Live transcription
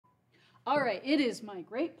All right, it is my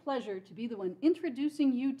great pleasure to be the one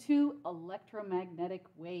introducing you to electromagnetic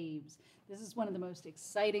waves. This is one of the most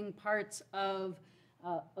exciting parts of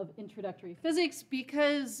introductory physics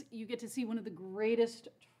because you get to see one of the greatest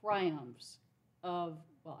triumphs of,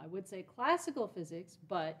 well, I would say classical physics,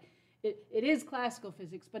 but it is classical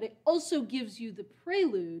physics, but it also gives you the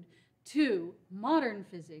prelude to modern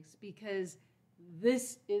physics because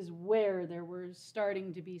this is where there were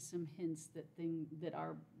starting to be some hints that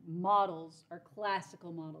our models, our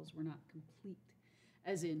classical models, were not complete.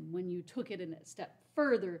 As in, when you took it a step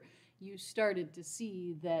further, you started to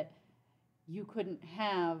see that you couldn't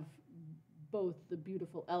have both the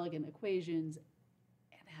beautiful, elegant equations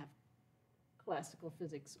and have classical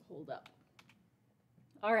physics hold up.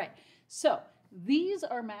 All right, so these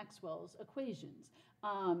are Maxwell's equations.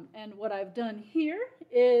 And what I've done here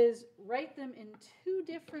is write them in two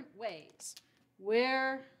different ways,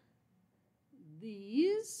 where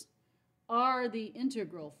these are the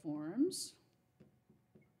integral forms,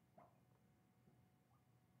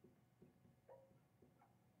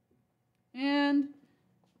 and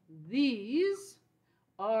these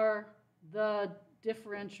are the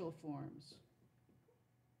differential forms.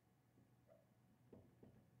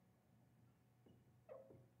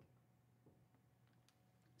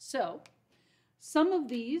 So, some of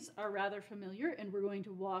these are rather familiar, and we're going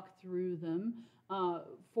to walk through them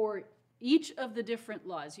for each of the different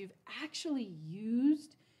laws. You've actually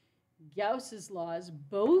used Gauss's laws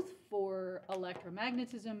both for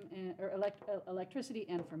electromagnetism or electricity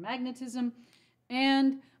and for magnetism,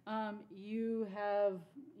 and you've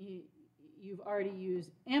already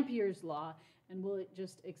used Ampere's law, and we'll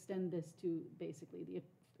just extend this to basically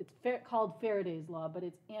it's called Faraday's law, but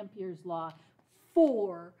it's Ampere's law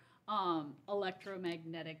for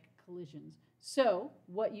electromagnetic collisions. So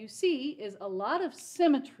what you see is a lot of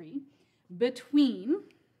symmetry between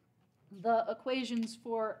the equations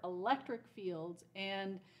for electric fields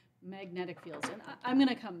and magnetic fields. And I'm going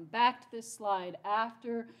to come back to this slide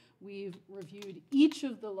after we've reviewed each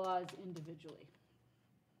of the laws individually.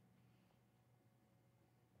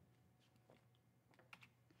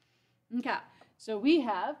 Okay. So we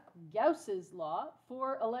have Gauss's law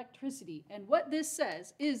for electricity. And what this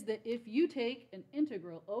says is that if you take an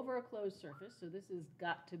integral over a closed surface, so this has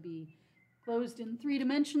got to be closed in 3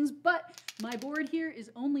 dimensions, but my board here is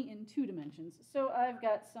only in 2 dimensions. So I've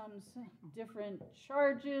got some different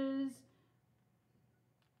charges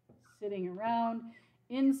sitting around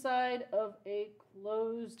inside of a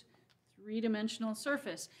closed 3-dimensional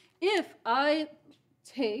surface. If I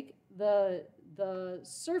take the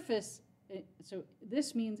surface, so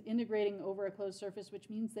this means integrating over a closed surface, which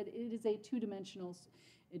means that it is a two-dimensional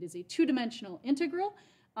integral.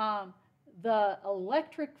 The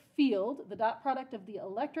electric field, the dot product of the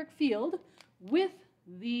electric field with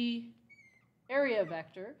the area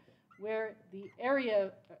vector, where the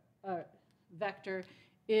area vector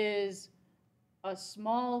is a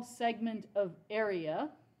small segment of area.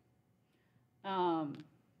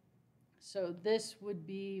 So this would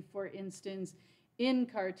be, for instance, in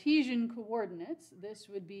Cartesian coordinates, this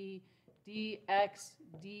would be dx,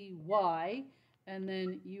 dy, and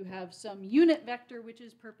then you have some unit vector which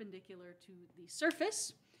is perpendicular to the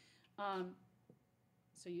surface.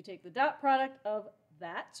 So you take the dot product of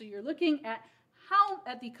that. So you're looking at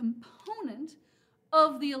the component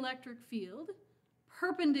of the electric field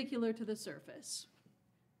perpendicular to the surface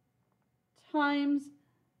times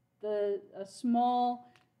a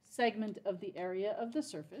small segment of the area of the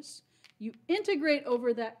surface. You integrate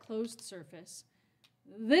over that closed surface.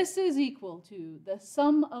 This is equal to the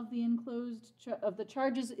sum of the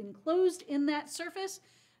charges enclosed in that surface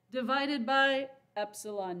divided by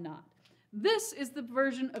epsilon naught. This is the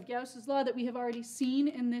version of Gauss's law that we have already seen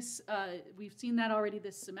in this. We've seen that already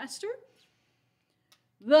this semester.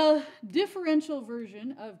 The differential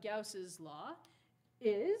version of Gauss's law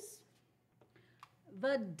is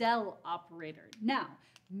the del operator. Now,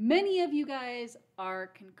 many of you guys are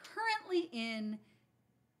concurrently in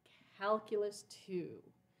Calculus 2.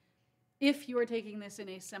 If you are taking this in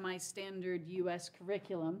a semi-standard US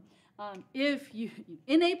curriculum, in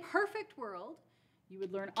a perfect world, you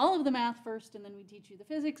would learn all of the math first and then we teach you the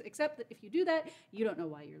physics, except that if you do that, you don't know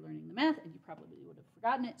why you're learning the math and you probably would have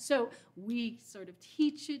forgotten it. So we sort of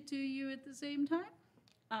teach it to you at the same time.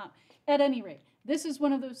 At any rate, this is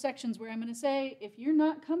one of those sections where I'm going to say, if you're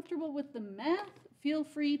not comfortable with the math, feel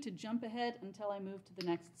free to jump ahead until I move to the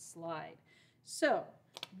next slide. So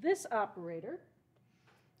this operator,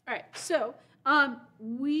 all right, so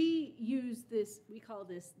we use this, we call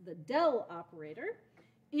this the del operator.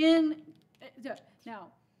 So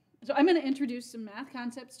I'm going to introduce some math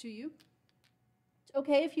concepts to you, It's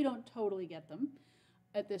okay if you don't totally get them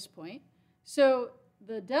at this point. So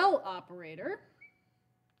the del operator,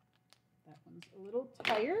 that one's a little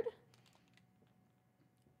tired.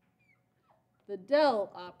 The del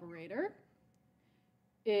operator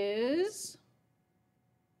is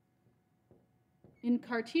in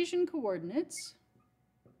Cartesian coordinates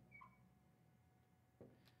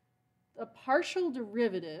a partial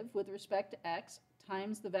derivative with respect to x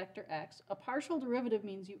times the vector x. A partial derivative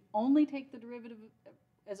means you only take the derivative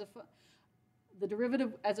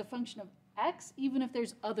as a function of x, even if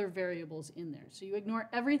there's other variables in there. So you ignore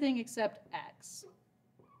everything except x.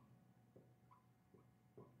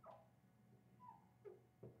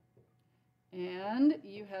 And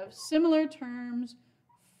you have similar terms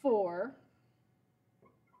for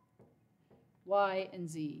y and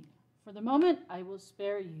z. For the moment, I will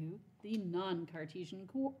spare you the non-Cartesian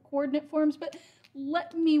coordinate forms, but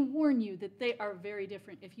let me warn you that they are very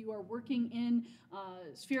different. If you are working in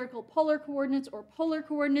spherical polar coordinates or polar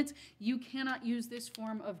coordinates, you cannot use this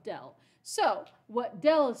form of del. So what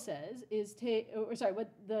del says is, what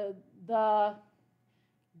the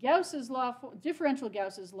Gauss's law, differential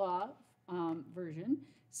Gauss's law version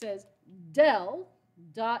says del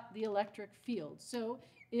dot the electric field. So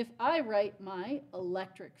if I write my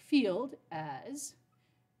electric field as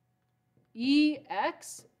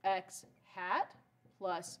Ex x hat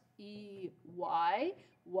plus Ey y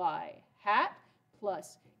hat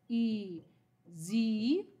plus Ez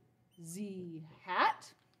z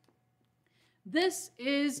hat, this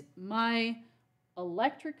is my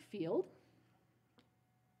electric field.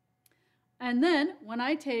 And then when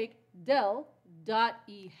I take del dot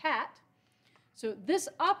E hat, so this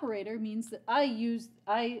operator means that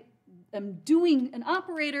I am doing, an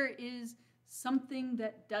operator is something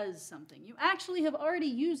that does something. You actually have already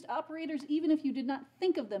used operators even if you did not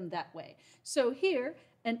think of them that way. So here,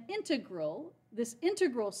 an integral, this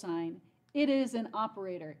integral sign, it is an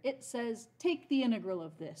operator. It says, take the integral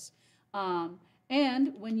of this.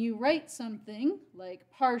 And when you write something like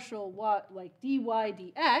partial, like dy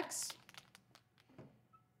dx,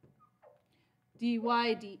 dy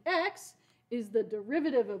dx is the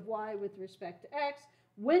derivative of y with respect to x.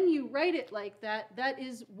 When you write it like that, that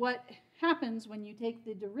is what happens when you take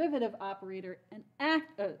the derivative operator and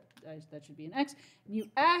act, that should be an x, and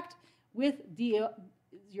you act with d,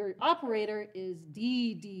 your operator is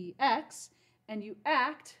d dx, and you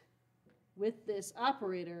act with this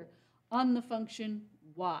operator on the function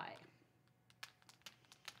y.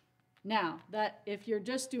 Now, that if you're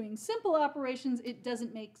just doing simple operations, it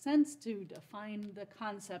doesn't make sense to define the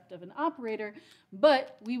concept of an operator,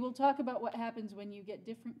 but we will talk about what happens when you get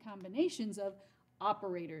different combinations of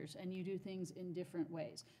operators and you do things in different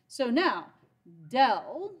ways. So now,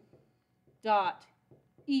 del dot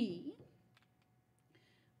E,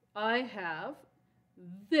 I have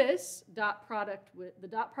this dot product with the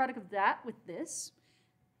dot product of that with this.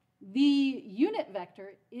 The unit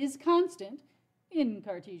vector is constant in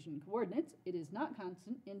Cartesian coordinates. It is not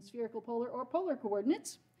constant in spherical polar or polar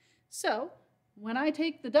coordinates. So when I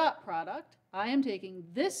take the dot product, I am taking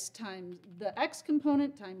this times the x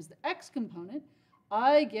component times the x component.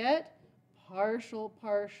 I get partial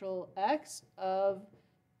x of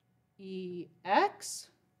Ex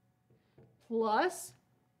plus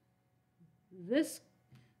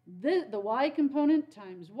the y component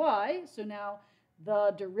times y. So now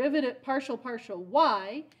the derivative partial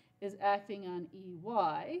y is acting on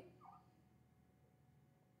Ey.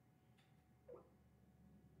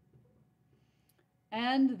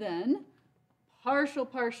 And then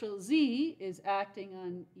partial z is acting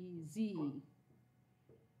on Ez.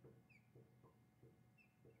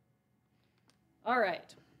 All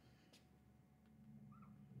right.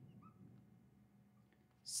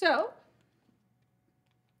 So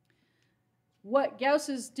what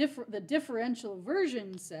Gauss's the differential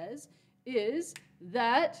version says is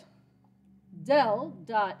that del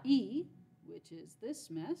dot E, which is this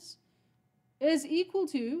mess, is equal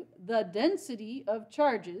to the density of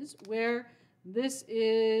charges, where this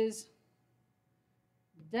is,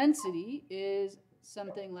 density is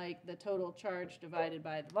something like the total charge divided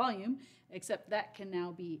by the volume, except that can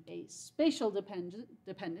now be a spatial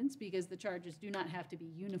dependence because the charges do not have to be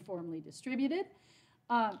uniformly distributed.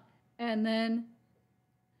 And then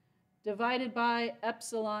divided by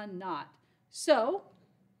epsilon naught. So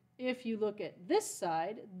if you look at this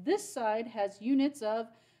side has units of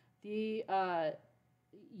the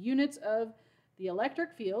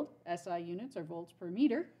electric field, SI units are volts per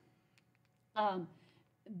meter,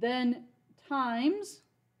 then times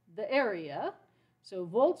the area, so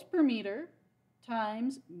volts per meter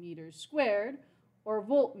times meters squared, or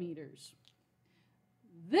voltmeters.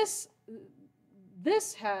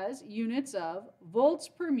 this has units of volts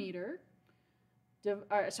per meter.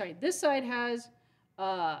 This side has,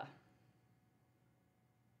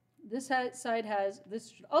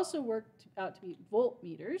 this should also work out to be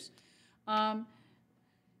voltmeters.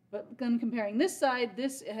 But then comparing this side,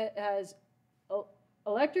 this has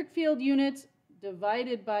electric field units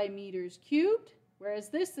divided by meters cubed, whereas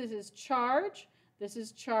this is charge. This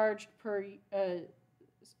is charged per,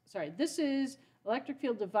 this is electric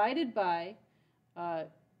field divided by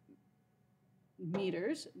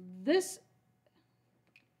meters. This,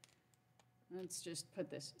 let's just put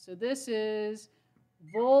this. So this is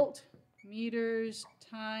volt meters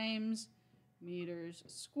times meters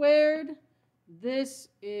squared. This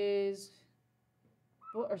is,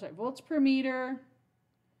 volts per meter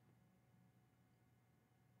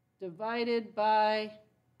divided by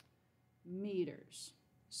meters.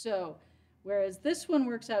 So, whereas this one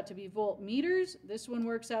works out to be voltmeters, this one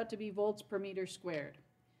works out to be volts per meter squared.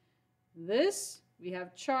 This, we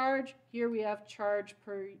have charge, here we have charge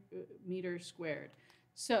per meter squared.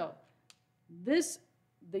 So, this,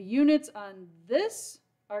 the units on this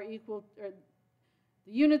are equal, or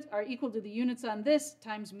the units are equal to the units on this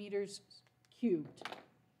times meters cubed.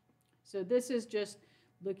 So this is just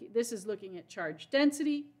looking at charge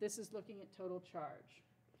density. This is looking at total charge.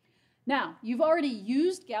 Now, you've already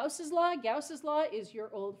used Gauss's law. Gauss's law is your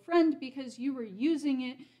old friend because you were using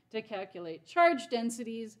it to calculate charge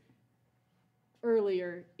densities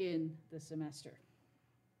earlier in the semester.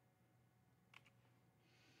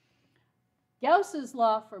 Gauss's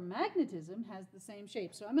law for magnetism has the same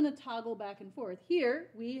shape. So I'm going to toggle back and forth.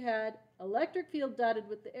 Here we had electric field dotted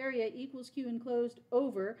with the area equals Q enclosed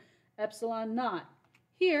over epsilon naught.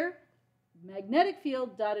 Here, magnetic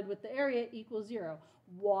field dotted with the area equals 0.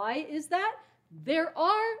 Why is that? There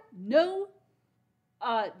are no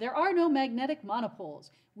magnetic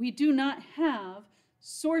monopoles. We do not have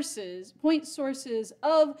sources, point sources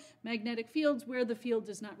of magnetic fields where the field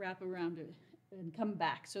does not wrap around it and come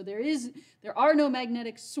back. So there are no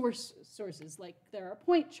magnetic sources like there are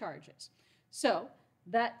point charges. So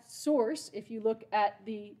that source, if you look at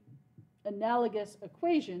the analogous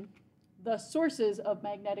equation, the sources of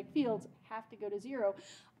magnetic fields have to go to 0.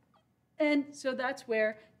 And so that's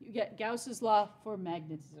where you get Gauss's law for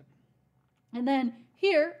magnetism. And then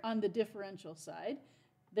here on the differential side,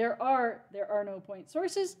 there are no point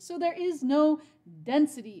sources, so there is no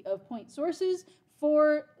density of point sources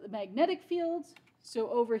for the magnetic fields. So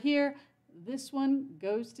over here, this one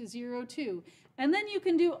goes to 0 too. And then you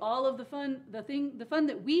can do all of the fun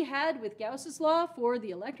that we had with Gauss's law for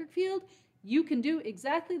the electric field. You can do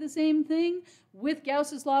exactly the same thing with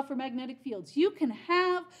Gauss's law for magnetic fields. You can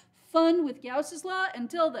have fun with Gauss's law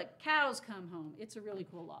until the cows come home. It's a really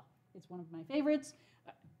cool law. It's one of my favorites.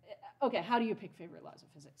 Okay, how do you pick favorite laws of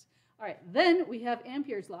physics? All right, then we have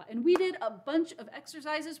Ampere's law, and we did a bunch of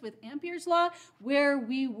exercises with Ampere's law where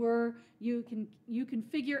you can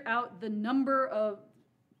figure out the number of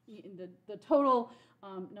the total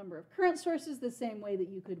number of current sources the same way that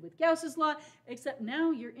you could with Gauss's law, except now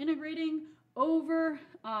you're integrating over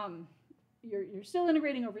you're still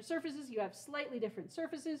integrating over surfaces. You have slightly different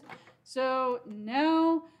surfaces. So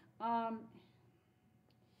now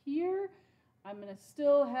here I'm going to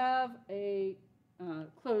still have a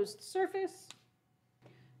closed surface.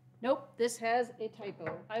 Nope, this has a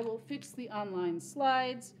typo. I will fix the online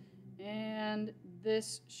slides, and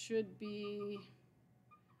this should be,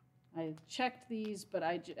 I checked these, but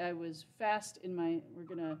I was fast in my,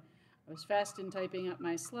 I was fast in typing up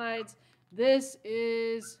my slides. This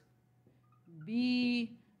is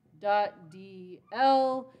B.dl,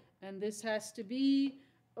 and this has to be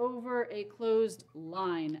over a closed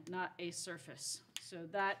line, not a surface. So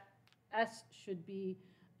that S should be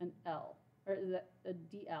an L, or a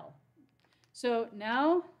DL. So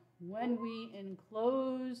now when we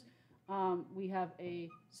enclose, we have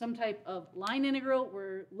some type of line integral.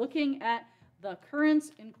 We're looking at the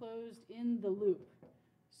currents enclosed in the loop.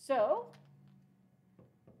 So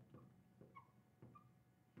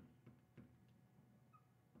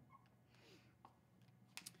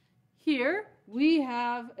here we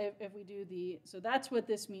have, if we do so that's what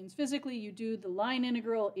this means physically. You do the line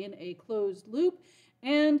integral in a closed loop,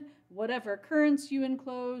 and whatever currents you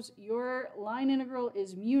enclose, your line integral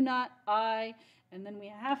is mu naught I, and then we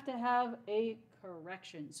have to have a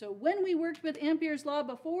correction. So when we worked with Ampere's law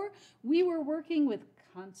before, we were working with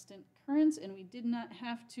constant currents, and we did not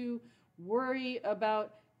have to worry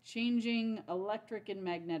about changing electric and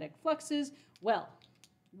magnetic fluxes. Well,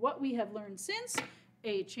 what we have learned since,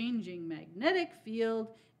 a changing magnetic field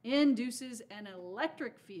induces an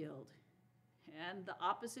electric field. And the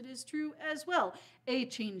opposite is true as well. A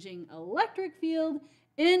changing electric field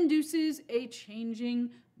induces a changing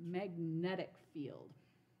magnetic field.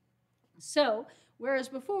 So, whereas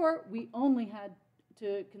before we only had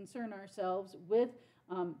to concern ourselves with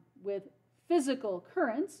physical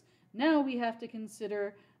currents, now we have to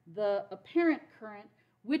consider the apparent current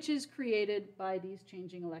which is created by these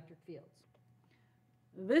changing electric fields.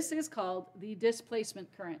 This is called the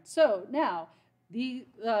displacement current. So now the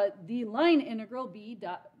line integral B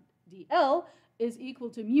dot dl is equal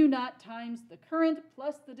to mu naught times the current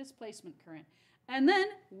plus the displacement current. And then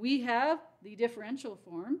we have the differential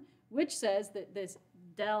form, which says that this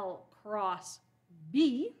del cross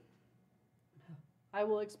B, I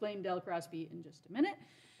will explain del cross B in just a minute,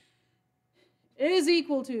 is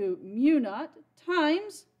equal to mu naught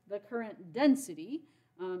times the current density.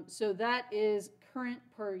 So that is current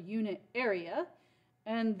per unit area.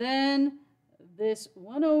 And then this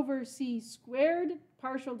 1 over c squared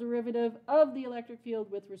partial derivative of the electric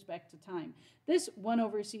field with respect to time. This 1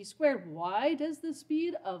 over c squared, why does the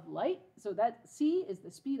speed of light, so that c is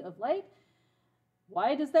the speed of light,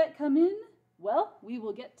 why does that come in? Well, we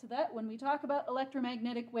will get to that when we talk about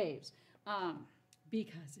electromagnetic waves,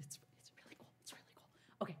 because it's really cool. It's really cool.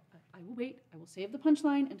 Okay, I will wait. I will save the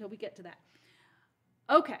punchline until we get to that.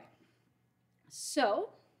 Okay, so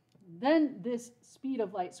then this speed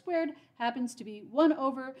of light squared happens to be 1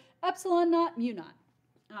 over epsilon naught mu naught.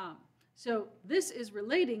 So this is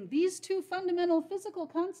relating these two fundamental physical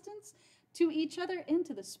constants to each other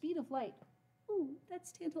into the speed of light. Ooh,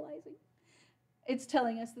 that's tantalizing. It's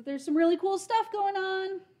telling us that there's some really cool stuff going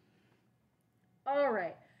on. All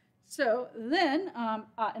right, so then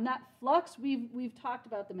in that flux, we've talked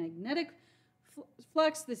about the magnetic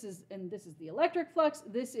flux. This is the electric flux.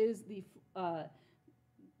 This is the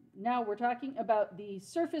now we're talking about the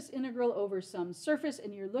surface integral over some surface,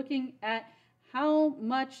 and you're looking at how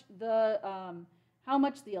much the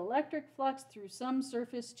electric flux through some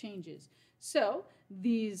surface changes. So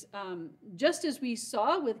these, just as we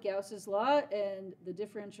saw with Gauss's law and the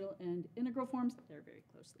differential and integral forms, they're very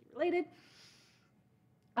closely related,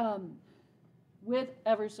 with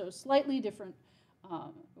ever so slightly different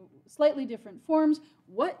forms.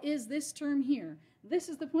 What is this term here? This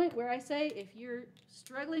is the point where I say, if you're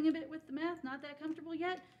struggling a bit with the math, not that comfortable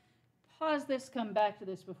yet, pause this, come back to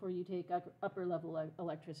this before you take upper level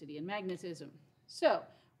electricity and magnetism. So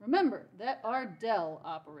remember that our del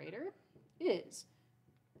operator is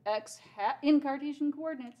x hat in Cartesian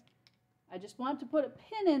coordinates. I just want to put a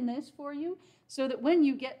pin in this for you so that when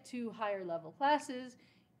you get to higher level classes,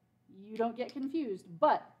 you don't get confused.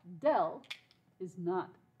 But del is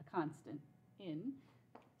not a constant in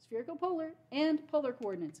spherical polar and polar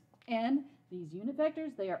coordinates. And these unit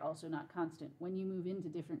vectors, they are also not constant when you move into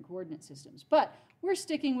different coordinate systems. But we're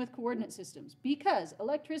sticking with coordinate systems because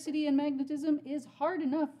electricity and magnetism is hard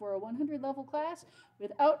enough for a 100 level class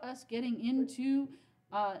without us getting into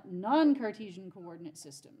non-Cartesian coordinate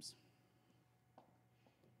systems.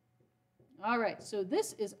 All right, so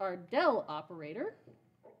this is our del operator.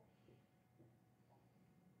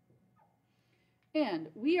 And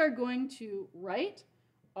we are going to write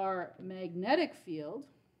our magnetic field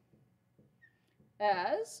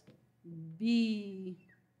as Bx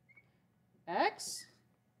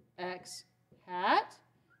x hat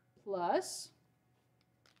plus,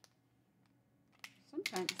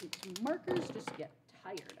 sometimes these markers just get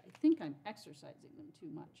tired. I think I'm exercising them too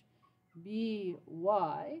much.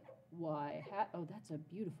 By y hat, oh, that's a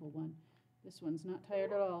beautiful one. This one's not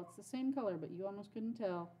tired at all. It's the same color, but you almost couldn't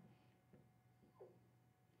tell.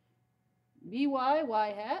 By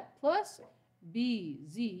y hat plus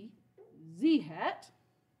bz z hat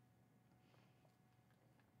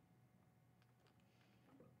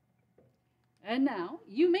and now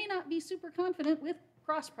you may not be super confident with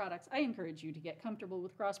cross products. I encourage you to get comfortable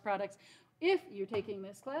with cross products. If you're taking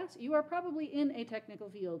this class, you are probably in a technical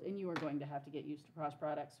field and you are going to have to get used to cross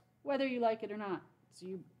products, whether you like it or not. So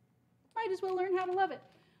you might as well learn how to love it.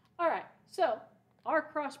 All right, so our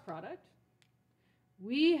cross product,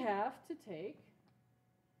 we have to take,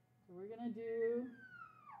 so we're going to do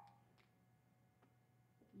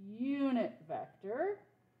unit vector,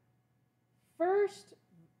 first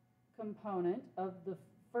component of the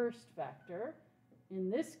first vector. In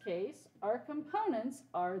this case, our components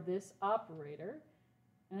are this operator,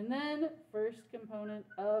 and then first component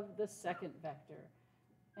of the second vector.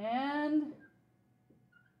 And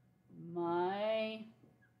my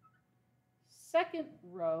second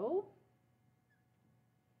row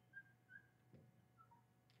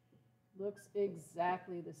looks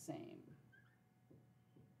exactly the same.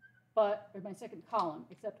 But, or my second column,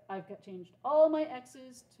 except I've changed all my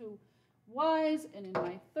x's to y's, and in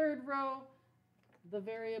my third row, the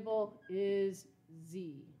variable is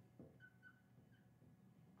z.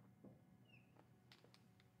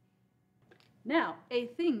 Now, a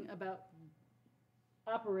thing about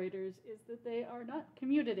operators is that they are not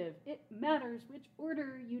commutative. It matters which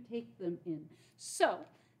order you take them in. So,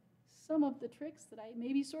 some of the tricks that I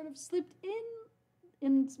maybe sort of slipped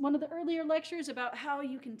in one of the earlier lectures about how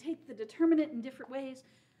you can take the determinant in different ways.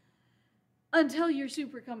 Until you're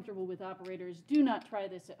super comfortable with operators, do not try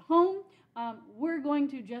this at home. We're going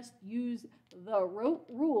to just use the rote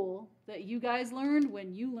rule that you guys learned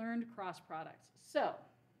when you learned cross products. So,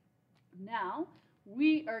 now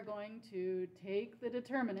we are going to take the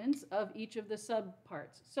determinants of each of the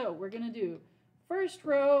subparts. So we're going to do first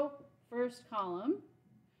row, first column,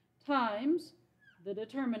 times the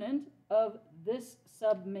determinant of this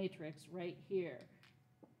submatrix right here.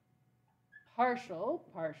 Partial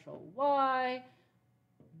y,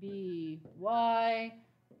 by,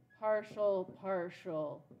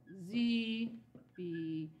 partial z,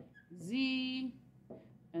 bz,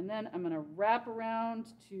 and then I'm going to wrap around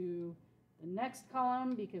to the next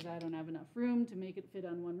column because I don't have enough room to make it fit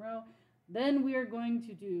on one row. Then we are going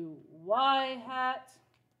to do y hat.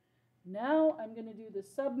 Now I'm going to do the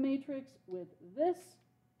submatrix with this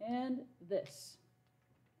and this.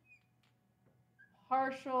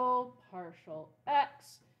 Partial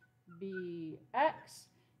x, bx.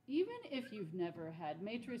 Even if you've never had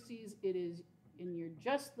matrices, it is, and you're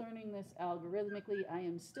just learning this algorithmically, I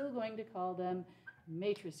am still going to call them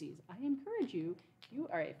matrices. I encourage you, if you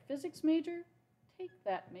are a physics major, take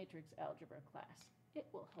that matrix algebra class. It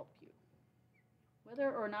will help you,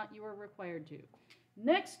 whether or not you are required to.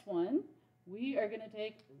 Next one, we are going to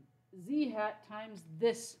take z hat times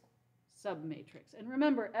this submatrix. And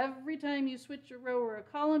remember, every time you switch a row or a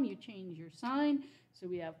column, you change your sign. So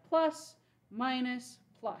we have plus, minus,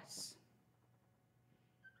 plus.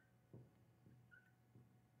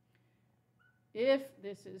 If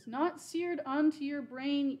this is not seared onto your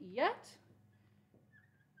brain yet,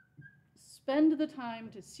 spend the time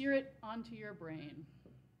to sear it onto your brain,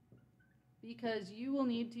 because you will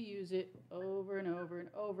need to use it over and over and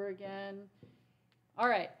over again. All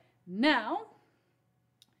right, now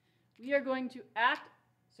we are going to act,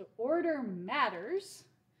 so order matters.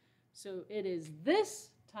 So it is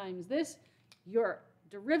this times this. Your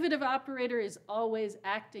derivative operator is always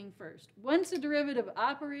acting first. Once a derivative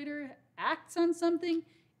operator acts on something,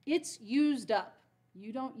 it's used up.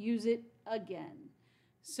 You don't use it again.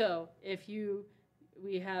 So if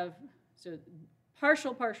we have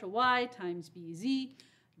partial y times bz,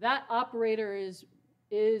 that operator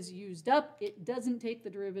is used up. It doesn't take the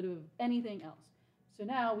derivative of anything else. So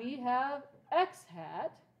now we have x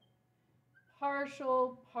hat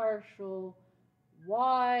partial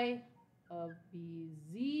y of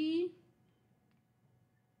bz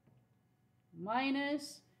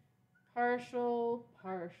minus partial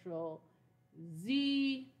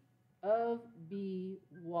z of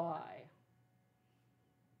by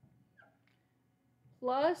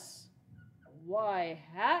plus y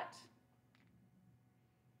hat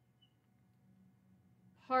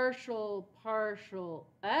partial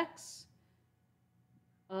x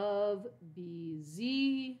of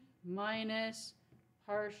bz minus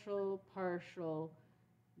partial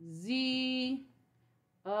z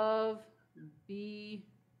of b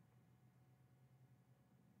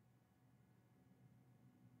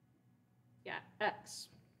x.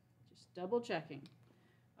 Just double checking.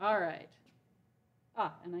 All right.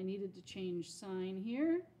 And I needed to change sign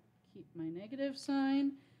here. Keep my negative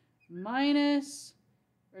sign. Minus,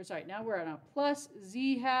 or sorry, now we're on a plus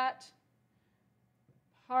z hat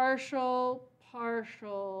partial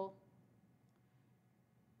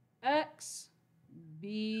x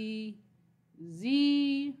b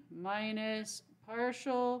z minus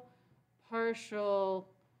partial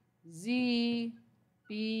z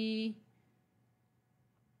b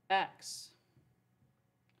x.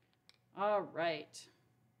 All right.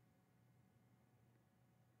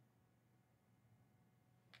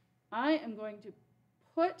 I'm going to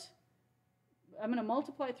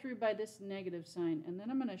multiply through by this negative sign, and then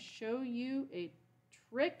I'm going to show you a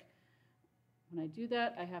trick. When I do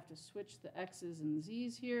that, I have to switch the x's and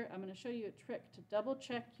z's here. I'm going to show you a trick to double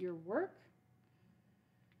check your work.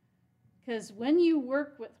 Because when you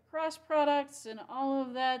work with cross products and all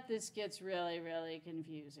of that, this gets really, really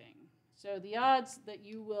confusing. So the odds that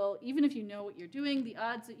you will, even if you know what you're doing, the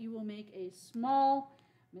odds that you will make a small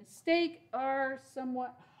mistake are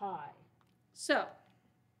somewhat high. So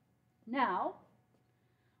now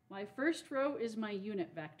my first row is my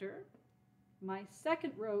unit vector, my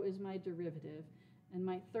second row is my derivative, and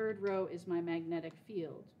my third row is my magnetic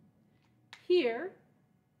field. Here,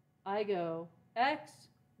 I go X,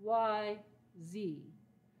 Y, Z.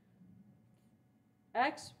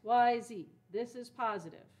 X, Y, Z. This is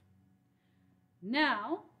positive.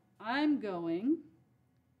 Now, I'm going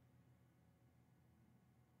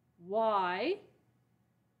Y,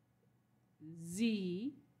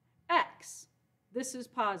 Z, X. This is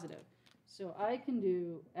positive. So I can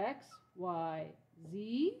do X, Y,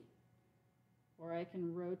 Z, or I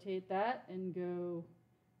can rotate that and go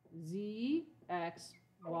Z, X,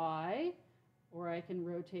 Y, or I can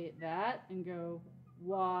rotate that and go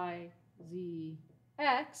Y, Z,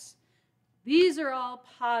 X. These are all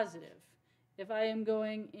positive if I am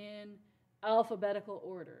going in alphabetical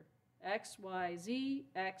order. X, Y, Z,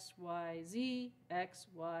 X, Y, Z, X,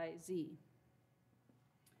 Y, Z.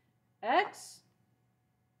 X,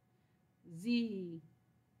 Z,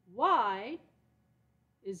 Y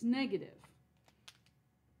is negative.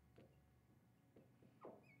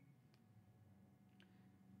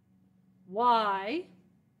 Y,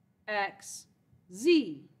 X,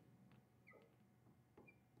 Z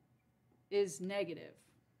is negative.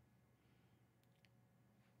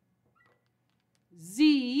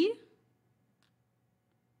 Z,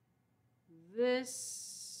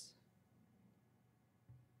 this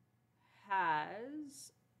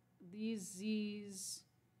has, these Z's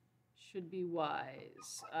should be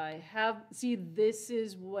Y's. See, this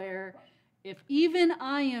is where, if even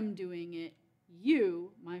I am doing it,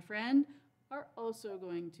 you, my friend, are also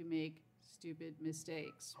going to make stupid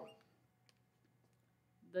mistakes.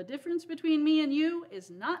 The difference between me and you is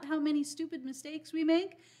not how many stupid mistakes we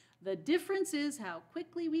make. The difference is how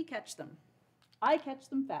quickly we catch them. I catch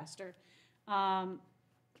them faster, and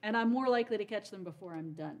I'm more likely to catch them before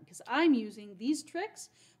I'm done, because I'm using these tricks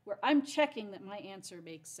where I'm checking that my answer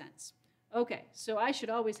makes sense. Okay, so I should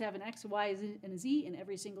always have an X, a Y, and a Z in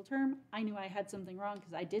every single term. I knew I had something wrong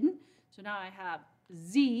because I didn't. So now I have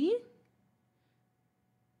Z,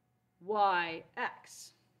 Y,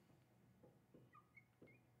 X.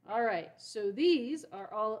 All right, so these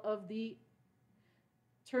are all of the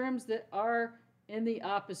terms that are in the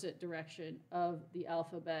opposite direction of the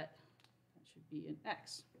alphabet. That should be an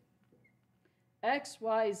X. X,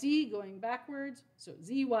 Y, Z going backwards. So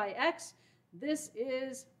Z, Y, X. This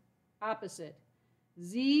is opposite.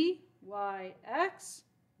 Z, Y, X,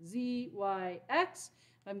 Z, Y, X.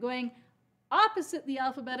 If I'm going opposite the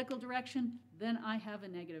alphabetical direction, then I have a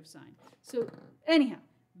negative sign. So anyhow,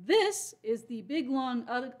 this is the big, long,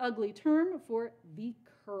 ugly term for the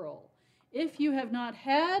curl. If you have not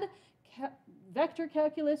had vector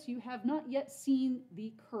calculus, you have not yet seen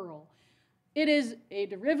the curl. It is a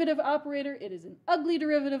derivative operator. It is an ugly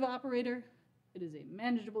derivative operator. It is a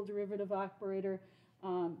manageable derivative operator.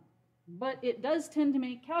 But it does tend to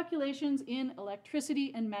make calculations in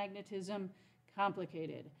electricity and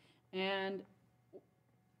complicated. And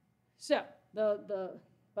so,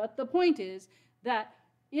 but the point is that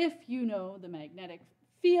if you know the magnetic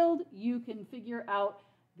field, you can figure out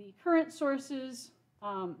the current sources,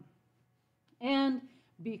 and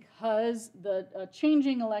because the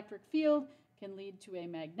changing electric field can lead to a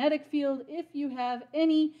magnetic field, if you have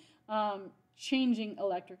any changing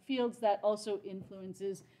electric fields, that also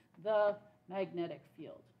influences the magnetic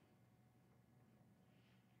field.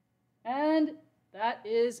 And that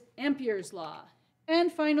is Ampere's law.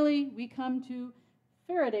 And finally, we come to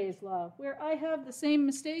Faraday's law, where I have the same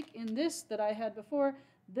mistake in this that I had before.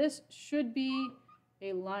 This should be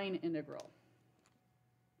a line integral.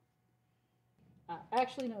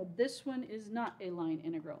 Actually, no, this one is not a line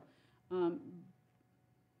integral.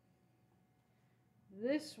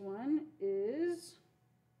 This one is,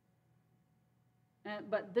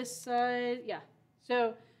 but this side, yeah.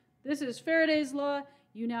 So this is Faraday's law.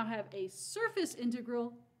 You now have a surface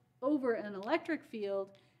integral over an electric field,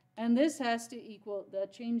 and this has to equal the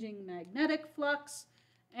changing magnetic flux,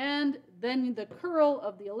 and then the curl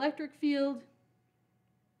of the electric field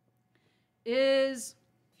is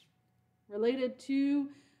related to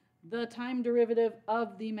the time derivative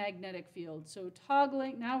of the magnetic field. So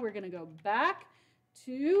toggling, now we're going to go back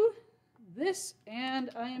to this, and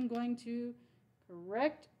I am going to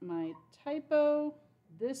correct my typo.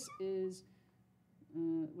 This is,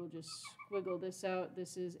 we'll just squiggle this out.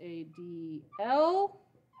 This is a DL,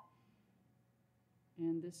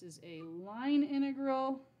 and this is a line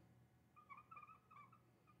integral.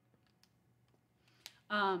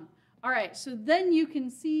 All right, so then you can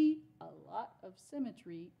see a lot of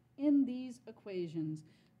symmetry in these equations.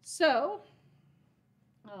 So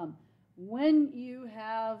when you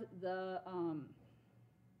have the,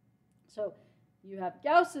 so you have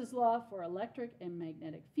Gauss's law for electric and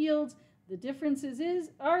magnetic fields. The differences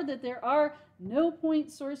are that there are no point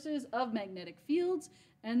sources of magnetic fields,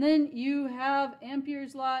 and then you have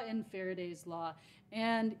Ampere's law and Faraday's law,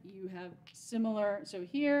 and you have similar, so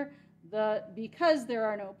here, because there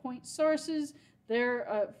are no point sources,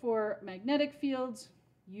 for magnetic fields,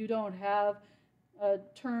 you don't have a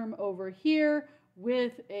term over here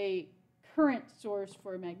with a current source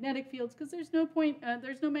for magnetic fields because there's no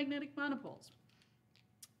magnetic monopoles.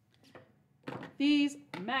 These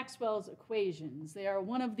Maxwell's equations, they are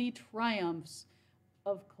one of the triumphs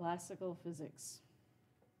of classical physics.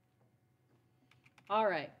 All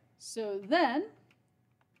right, so then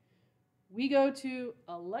we go to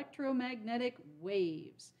electromagnetic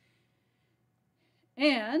waves.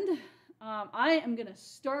 And I am going to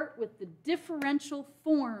start with the differential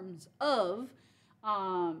forms of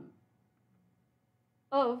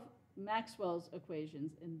Maxwell's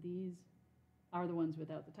equations, and these are the ones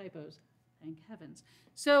without the typos, thank heavens.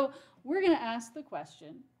 So we're going to ask the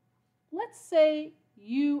question, let's say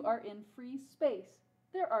you are in free space.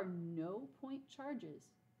 There are no point charges.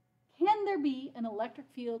 Can there be an electric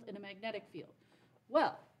field and a magnetic field?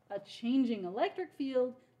 Well, a changing electric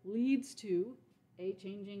field leads to a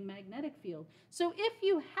changing magnetic field. So if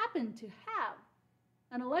you happen to have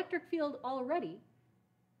an electric field already,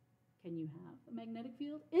 can you have a magnetic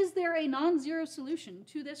field? Is there a non-zero solution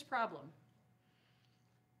to this problem?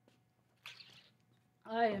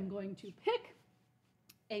 I am going to pick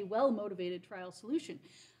a well-motivated trial solution.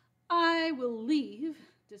 I will leave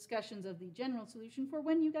discussions of the general solution for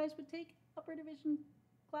when you guys would take upper division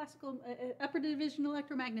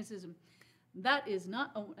electromagnetism. That is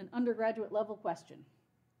not an undergraduate level question.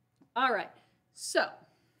 All right, so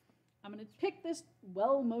I'm going to pick this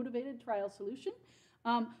well-motivated trial solution.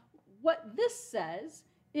 What this says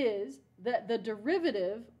is that the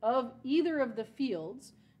derivative of either of the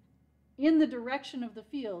fields in the direction of the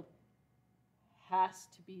field has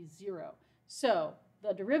to be 0. So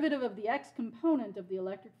the derivative of the x component of the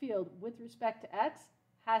electric field with respect to x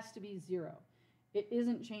has to be 0. It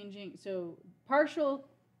isn't changing. So partial,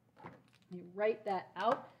 you write that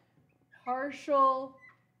out, partial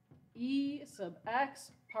E sub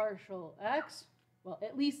x partial x, well,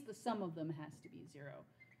 at least the sum of them has to be 0.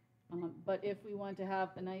 But if we want to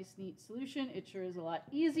have a nice, neat solution, it sure is a lot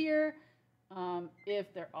easier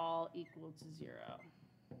if they're all equal to 0.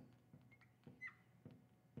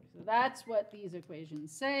 So that's what these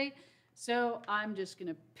equations say. So I'm just going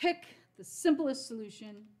to pick the simplest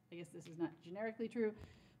solution. I guess this is not generically true,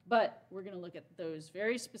 but we're going to look at those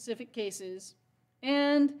very specific cases.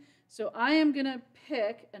 And so I am going to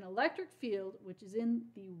pick an electric field which is in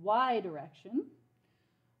the y direction,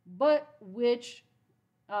 but which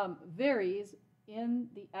varies in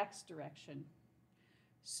the x direction.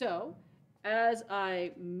 So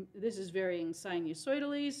this is varying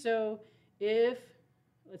sinusoidally. So if,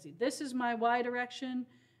 let's see, this is my y direction,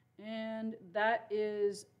 and that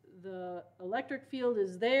is the electric field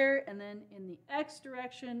is there, and then in the x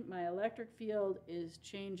direction, my electric field is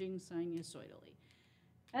changing sinusoidally.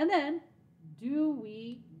 And then,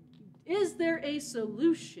 is there a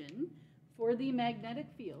solution for the magnetic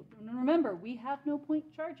field? And remember, we have no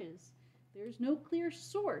point charges. There's no clear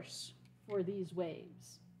source for these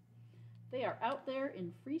waves. They are out there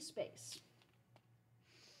in free space.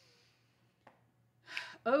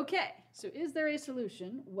 Okay, so is there a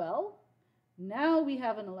solution? Well, now we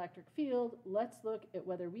have an electric field. Let's look at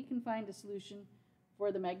whether we can find a solution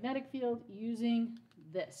for the magnetic field using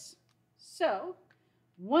this. So,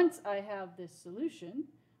 once I have this solution,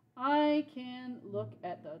 I can look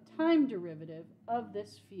at the time derivative of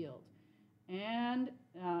this field. And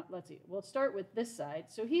let's see, we'll start with this side.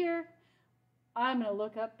 So here, I'm going to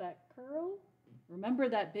look up that curl. Remember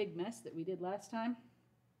that big mess that we did last time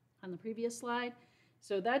on the previous slide?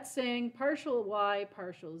 So that's saying partial y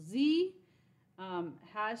partial z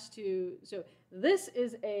has to, so this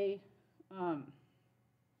is a,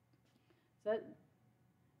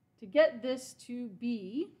 to get this to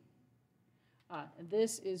be,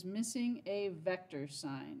 this is missing a vector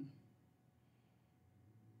sign.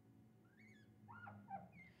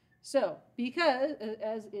 So, because,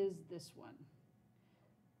 as is this one,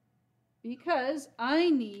 because I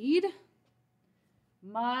need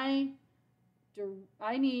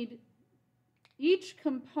each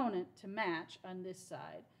component to match on this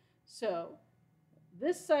side. So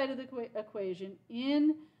this side of the equation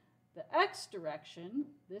in the x direction,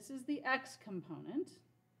 this is the x component,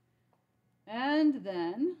 and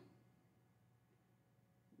then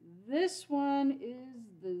this one is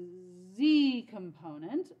the z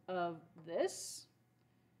component of this,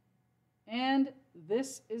 and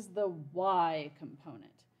this is the y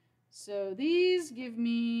component. So these give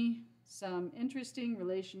me some interesting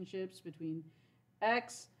relationships between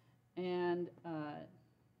x and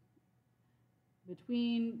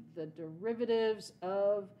between the derivatives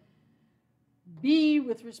of B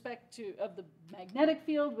with respect to, of the magnetic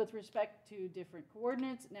field with respect to different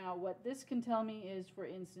coordinates. Now what this can tell me is, for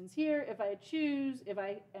instance here, if I choose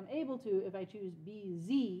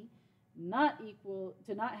BZ not equal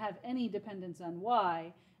to not have any dependence on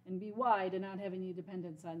Y, and BY to not have any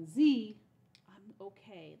dependence on Z, I'm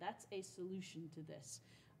okay. That's a solution to this.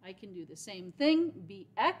 I can do the same thing.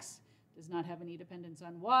 BX does not have any dependence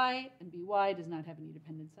on Y, and BY does not have any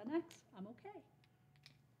dependence on X. I'm okay.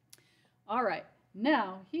 All right,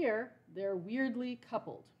 now here they're weirdly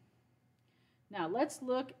coupled. Now let's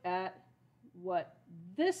look at what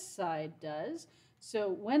this side does. So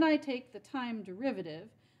when I take the time derivative,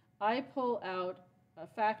 I pull out a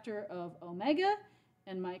factor of omega,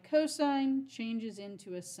 and my cosine changes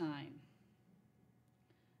into a sine.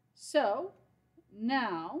 So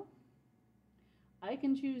now I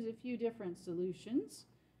can choose a few different solutions,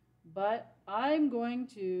 but I'm going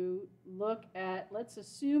to look at, let's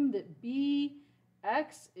assume that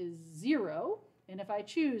Bx is 0, and if I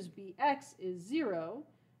choose Bx is 0,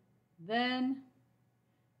 then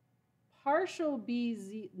partial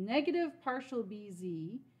Bz, negative partial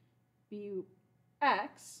Bz,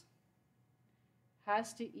 Bx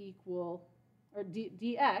has to equal, or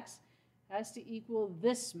dx has to equal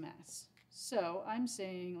this mess. So I'm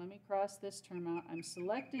saying, let me cross this term out. I'm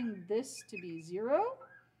selecting this to be 0.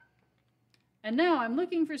 And now I'm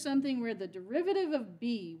looking for something where the derivative of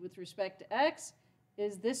b with respect to x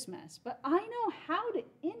is this mess. But I know how to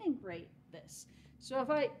integrate this. So if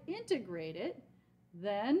I integrate it,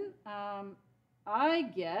 then I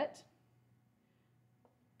get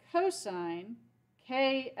cosine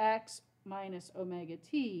kx minus omega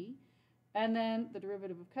t, and then the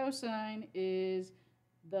derivative of cosine is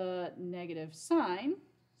the negative sine.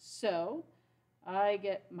 So I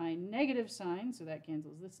get my negative sign, so that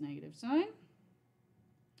cancels this negative sign.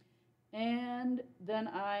 And then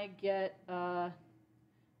I get, I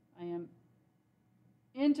am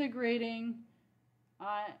integrating,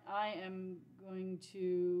 I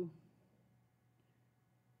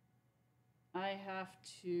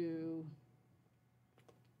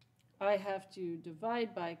have to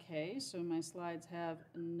divide by k, so my slides have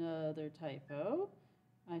another typo.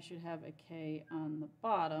 I should have a k on the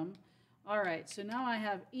bottom. All right, so now I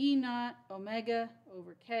have E naught omega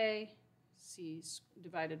over k, c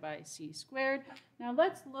divided by c squared. Now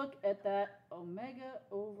let's look at that omega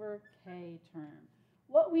over k term.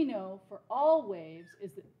 What we know for all waves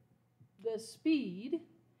is that the speed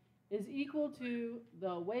is equal to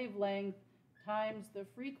the wavelength times the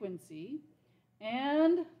frequency,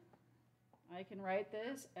 and I can write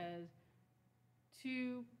this as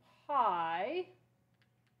 2 pi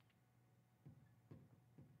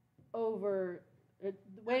over the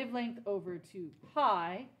wavelength over 2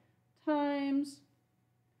 pi times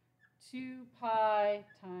 2 pi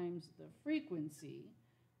times the frequency.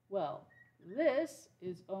 Well, this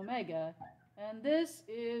is omega, and this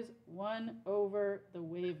is 1 over the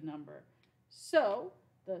wave number. So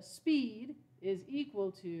the speed is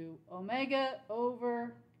equal to omega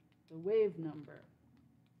over the wave number.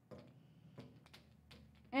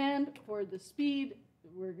 And for the speed,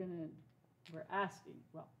 we're asking,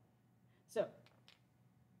 well, so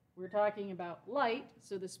we're talking about light,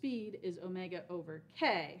 so the speed is omega over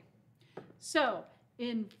k. So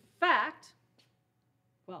in fact,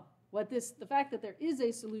 well, the fact that there is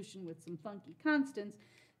a solution with some funky constants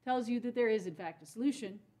tells you that there is in fact a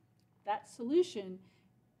solution. That solution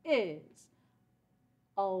is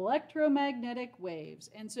electromagnetic waves.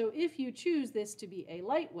 And so if you choose this to be a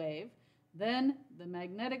light wave, then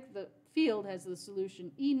the field has the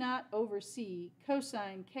solution E naught over c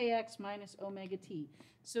cosine kx minus omega t.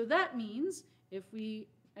 So that means if we,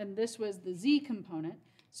 and this was the z component,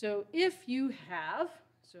 so if you have,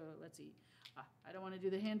 so let's see, I don't want to do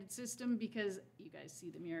the handed system because you guys see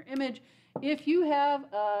the mirror image. If you have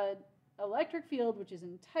an electric field which is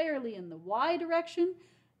entirely in the y direction,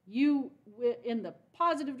 in the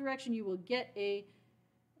positive direction, you will get a,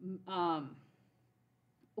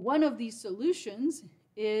 one of these solutions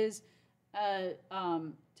is to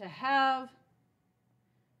have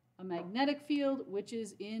a magnetic field which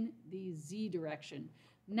is in the z direction.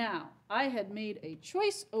 Now, I had made a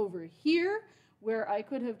choice over here where I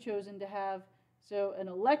could have chosen to have, so an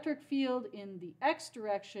electric field in the x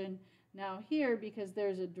direction. Now here, because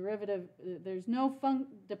there's a derivative, there's no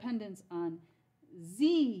dependence on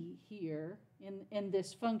z here in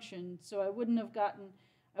this function, so I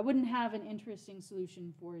wouldn't have an interesting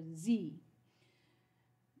solution for z.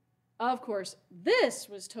 of course, this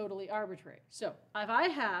was totally arbitrary. So if I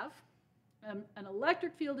have an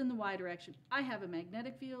electric field in the y direction, I have a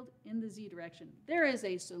magnetic field in the z direction. There is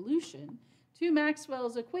a solution to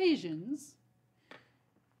Maxwell's equations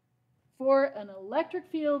for an electric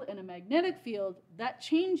field and a magnetic field that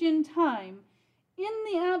change in time in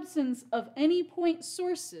the absence of any point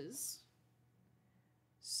sources,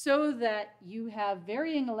 so that you have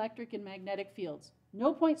varying electric and magnetic fields.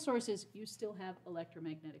 No point sources, you still have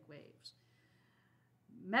electromagnetic waves.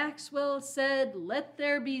 Maxwell said, "Let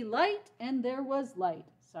there be light," and there was light.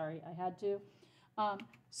 Sorry, I had to.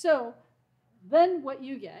 So then what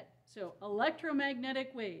you get, so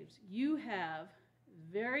electromagnetic waves, you have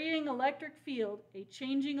varying electric field. A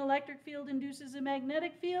changing electric field induces a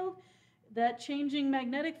magnetic field. That changing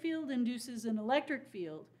magnetic field induces an electric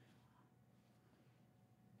field.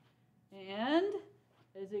 And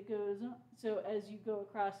as it goes on, so as you go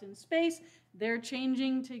across in space, they're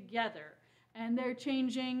changing together. And they're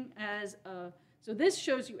changing as a, so this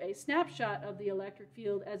shows you a snapshot of the electric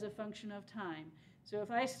field as a function of time. So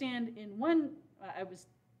if I stand in one, I was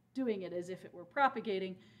doing it as if it were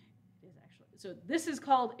propagating. It is actually, so this is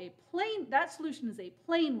called a plane, that solution is a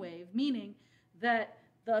plane wave, meaning that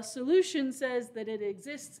the solution says that it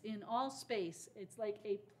exists in all space. It's like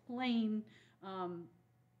a plane.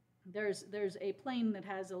 There's a plane that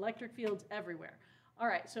has electric fields everywhere. All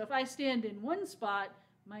right, so if I stand in one spot,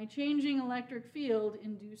 my changing electric field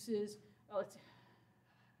induces,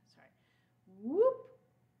 whoop,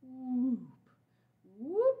 whoop,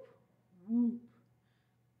 whoop, whoop.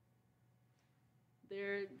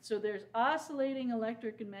 So there's oscillating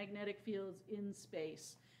electric and magnetic fields in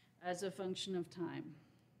space as a function of time.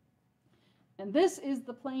 And this is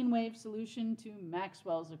the plane wave solution to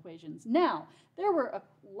Maxwell's equations. Now, there were a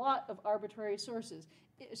lot of arbitrary choices.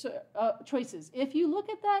 If you look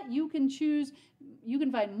at that, you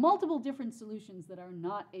can find multiple different solutions that are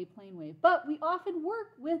not a plane wave. But we often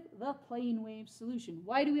work with the plane wave solution.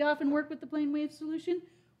 Why do we often work with the plane wave solution?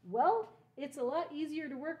 Well, it's a lot easier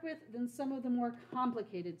to work with than some of the more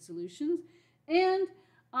complicated solutions. And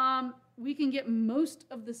we can get most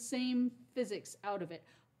of the same physics out of it.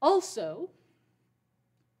 Also,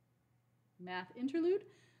 math interlude,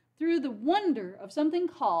 through the wonder of something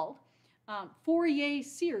called Fourier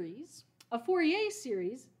series. A Fourier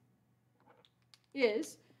series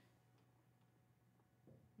is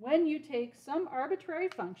when you take some arbitrary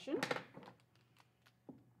function.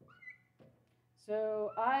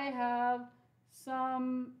 So I have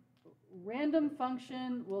some random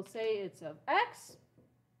function, we'll say it's of x,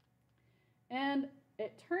 and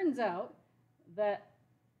it turns out that,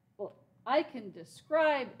 well, I can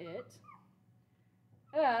describe it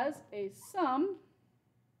as a sum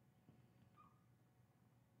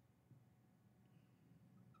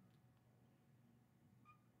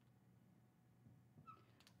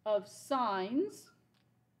of sines.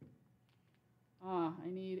 I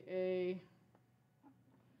need a,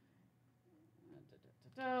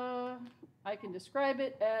 I can describe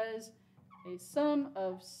it as a sum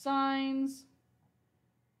of sines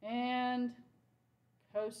and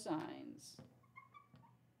cosines.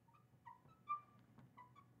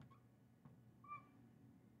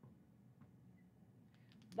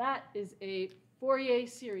 That is a Fourier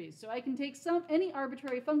series. So I can take any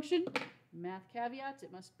arbitrary function, math caveats,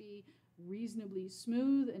 it must be reasonably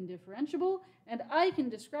smooth and differentiable, and I can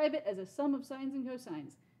describe it as a sum of sines and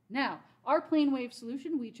cosines. Now, our plane wave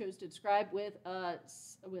solution we chose to describe with a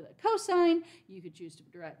cosine. You could choose to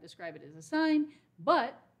describe it as a sine,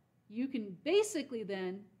 but you can basically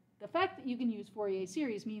then, the fact that you can use Fourier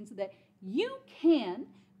series means that you can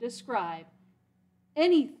describe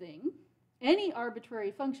anything, any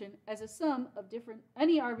arbitrary function, as a sum of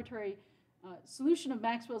any arbitrary solution of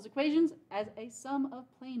Maxwell's equations as a sum of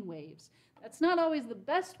plane waves. That's not always the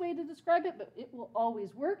best way to describe it, but it will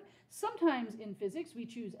always work. Sometimes in physics we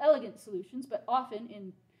choose elegant solutions, but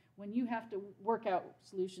often when you have to work out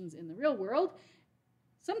solutions in the real world,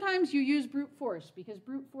 sometimes you use brute force, because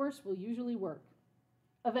brute force will usually work,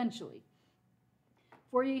 eventually.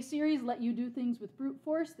 Fourier series let you do things with brute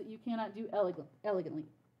force that you cannot do elegantly.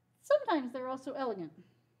 Sometimes they're also elegant.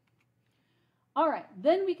 All right,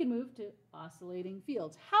 then we can move to oscillating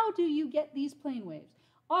fields. How do you get these plane waves?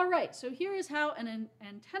 All right, so here is how an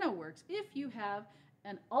antenna works. If you have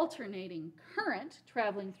an alternating current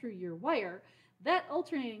traveling through your wire, that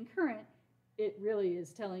alternating current, it really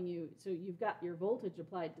is telling you, so you've got your voltage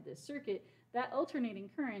applied to this circuit, that alternating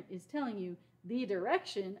current is telling you the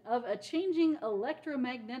direction of a changing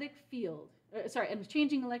electromagnetic field, a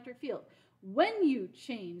changing electric field. When you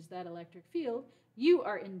change that electric field, you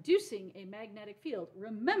are inducing a magnetic field.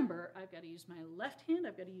 Remember, I've got to use my left hand.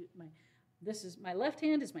 I've got to use my left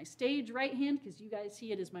hand is my stage right hand, because you guys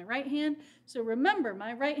see it as my right hand. So remember,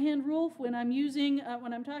 my right hand rule when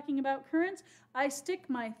I'm talking about currents, I stick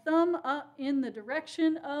my thumb up in the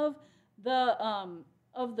direction of the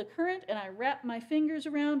current, and I wrap my fingers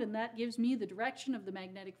around, and that gives me the direction of the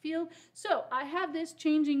magnetic field. So I have this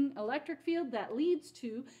changing electric field that leads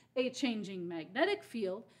to a changing magnetic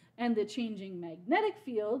field, and the changing magnetic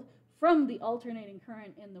field from the alternating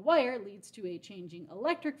current in the wire leads to a changing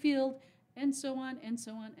electric field, and so on, and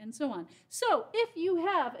so on, and so on. So if you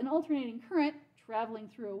have an alternating current traveling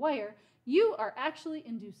through a wire, you are actually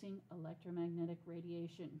inducing electromagnetic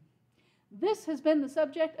radiation. This has been the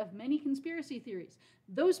subject of many conspiracy theories.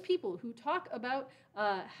 Those people who talk about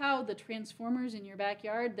how the transformers in your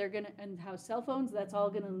backyard, and how cell phones, that's all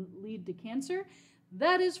going to lead to cancer,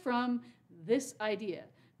 that is from this idea.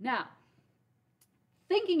 Now,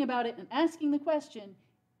 thinking about it and asking the question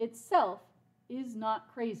itself is not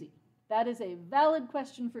crazy. That is a valid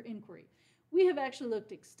question for inquiry. We have actually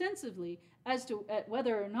looked extensively at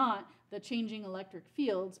whether or not the changing electric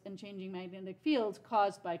fields and changing magnetic fields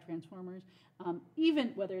caused by transformers,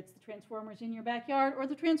 even whether it's the transformers in your backyard or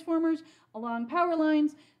the transformers along power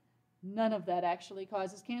lines, none of that actually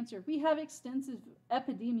causes cancer. We have extensive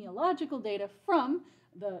epidemiological data from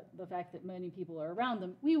the fact that many people are around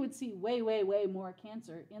them. We would see way, way, way more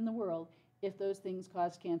cancer in the world if those things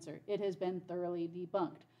caused cancer. It has been thoroughly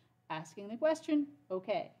debunked. Asking the question,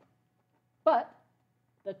 okay. But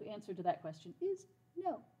the answer to that question is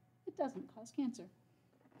no, it doesn't cause cancer.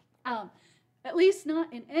 At least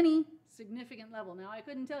not in any significant level. Now, I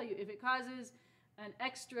couldn't tell you if it causes an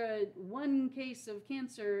extra 1 case of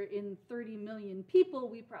cancer in 30 million people,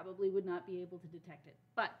 we probably would not be able to detect it.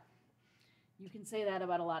 But you can say that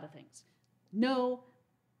about a lot of things. No,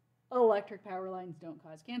 electric power lines don't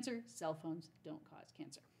cause cancer. Cell phones don't cause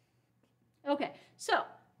cancer. Okay, so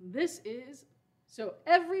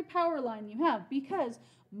every power line you have, because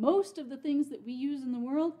most of the things that we use in the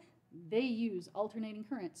world, they use alternating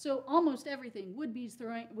current. So almost everything would be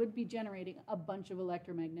generating a bunch of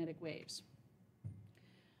electromagnetic waves.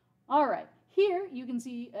 All right, here you can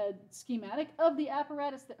see a schematic of the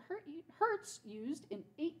apparatus that Hertz used in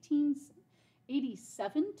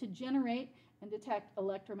 1887 to generate and detect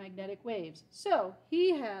electromagnetic waves. So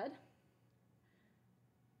he had,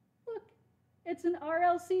 look, it's an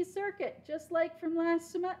RLC circuit, just like from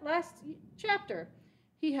last chapter.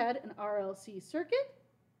 He had an RLC circuit,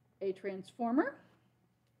 a transformer.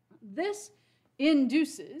 This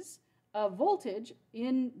induces a voltage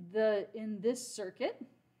in this circuit.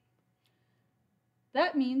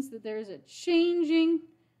 That means that there is a changing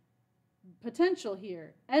potential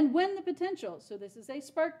here. And when the potential, so this is a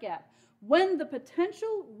spark gap, when the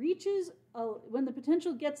potential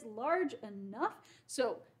gets large enough,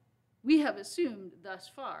 so we have assumed thus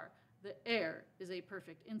far that air is a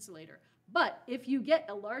perfect insulator. But if you get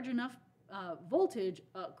a large enough voltage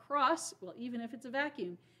across, well, even if it's a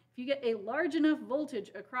vacuum, if you get a large enough voltage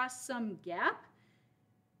across some gap,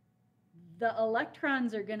 the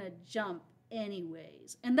electrons are going to jump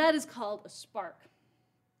anyways. And that is called a spark.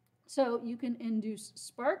 So you can induce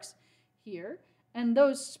sparks here, and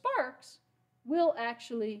those sparks will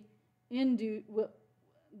actually induce,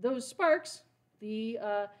 those sparks, the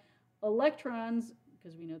electrons,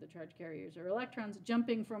 because we know the charge carriers are electrons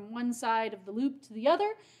jumping from one side of the loop to the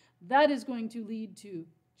other, that is going to lead to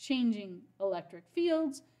changing electric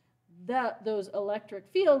fields. Those electric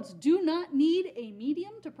fields do not need a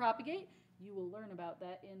medium to propagate. You will learn about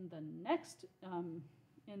that in the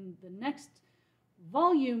next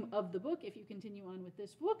volume of the book if you continue on with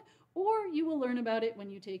this book, or you will learn about it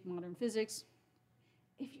when you take modern physics.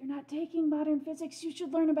 If you're not taking modern physics, you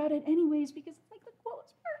should learn about it anyways, because it's like the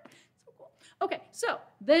coolest part. It's so cool. Okay, so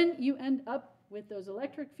then you end up with those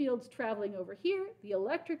electric fields traveling over here. The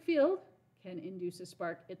electric field can induce a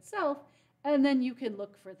spark itself, and then you can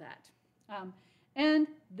look for that. And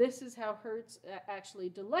this is how Hertz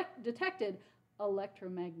actually detected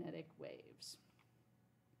electromagnetic waves.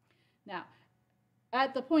 Now,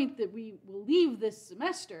 at the point that we will leave this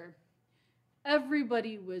semester,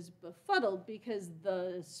 everybody was befuddled because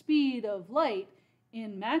the speed of light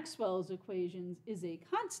in Maxwell's equations is a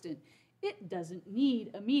constant. It doesn't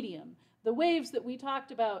need a medium. The waves that we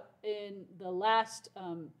talked about in the last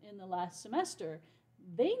semester,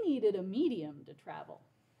 they needed a medium to travel.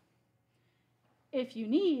 If you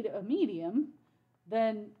need a medium,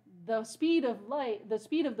 then the speed of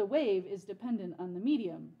the wave is dependent on the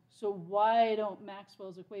medium. So why don't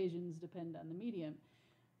Maxwell's equations depend on the medium?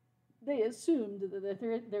 they assumed that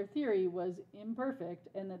their theory was imperfect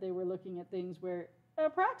and that they were looking at things where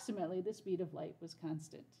approximately the speed of light was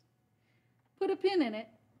constant. Put a pin in it,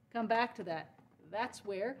 come back to that. That's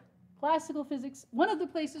where classical physics, one of the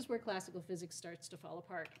places where classical physics starts to fall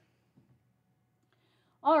apart.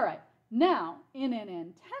 All right, now in an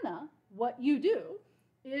antenna, what you do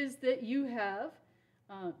is that you have,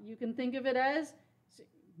 you can think of it as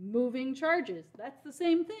moving charges. That's the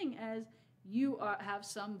same thing as you have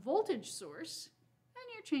some voltage source and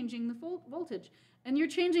you're changing the voltage. And you're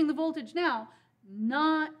changing the voltage now,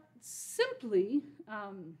 not simply,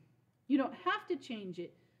 you don't have to change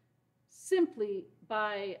it simply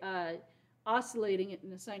by oscillating it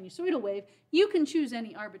in a sinusoidal wave. You can choose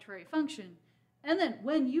any arbitrary function. And then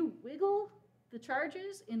when you wiggle the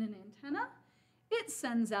charges in an antenna, it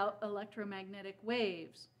sends out electromagnetic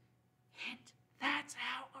waves. Hint, that's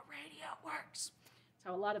how a radio works. That's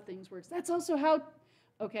how a lot of things work. That's also how,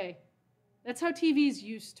 okay, that's how TVs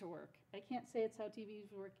used to work. I can't say it's how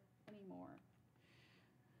TVs work anymore.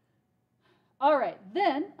 All right,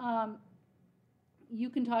 then you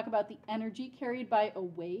can talk about the energy carried by a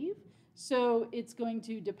wave. So it's going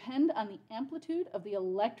to depend on the amplitude of the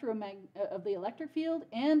electric field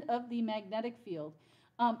and of the magnetic field.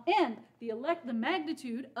 And the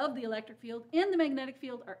magnitude of the electric field and the magnetic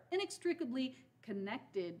field are inextricably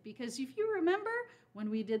connected, because if you remember when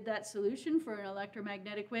we did that solution for an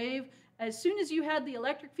electromagnetic wave, as soon as you had the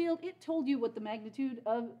electric field, it told you what the magnitude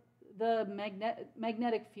of the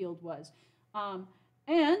magnetic field was.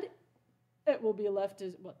 And it will be left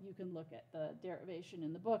as, well, you can look at the derivation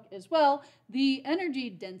in the book as well. The energy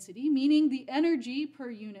density, meaning the energy per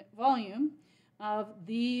unit volume of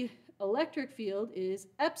the electric field, is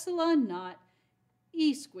epsilon naught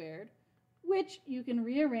E squared, which you can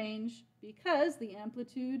rearrange because the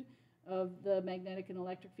amplitude of the magnetic and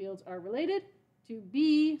electric fields are related to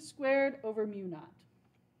B squared over mu naught.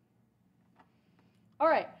 All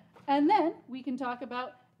right, and then we can talk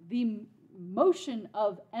about the motion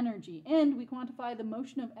of energy, and we quantify the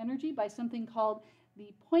motion of energy by something called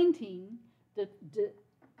the Poynting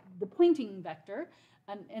vector,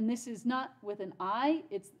 and this is not with an I,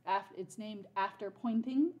 it's named after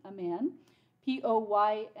Poynting, a man,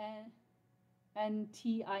 P-O-Y-N-T-I-N-G,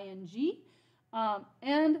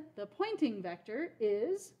 and the Poynting vector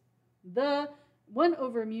is the 1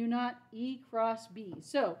 over mu naught E cross B.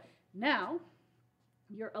 So now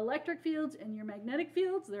your electric fields and your magnetic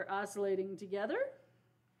fields, they're oscillating together.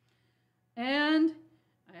 And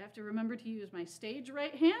I have to remember to use my stage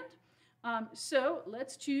right hand. So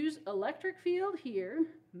let's choose electric field here,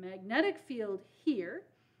 magnetic field here.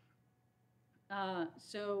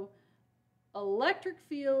 So electric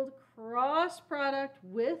field cross product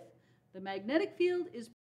with the magnetic field is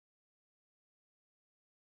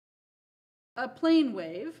a plane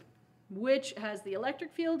wave, which has the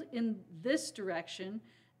electric field in this direction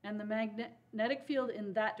and the magnetic field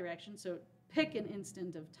in that direction. So pick an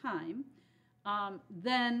instant of time.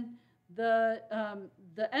 Then the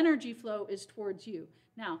energy flow is towards you.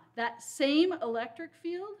 Now, that same electric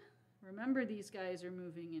field, remember these guys are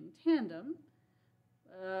moving in tandem.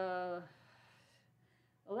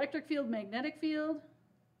 Electric field, magnetic field.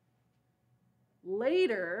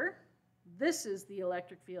 Later, this is the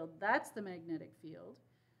electric field, that's the magnetic field.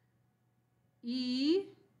 E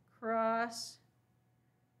cross,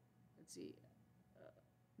 let's see,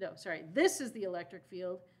 this is the electric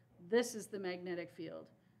field, this is the magnetic field.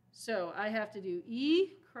 So I have to do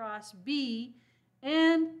E cross B,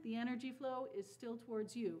 and the energy flow is still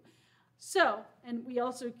towards you. So, and we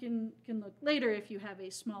also can look later if you have a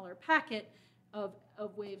smaller packet of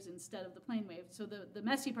waves instead of the plane wave. So the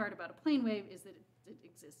messy part about a plane wave is that it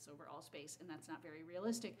exists over all space, and that's not very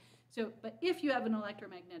realistic. So, but if you have an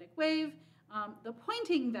electromagnetic wave, the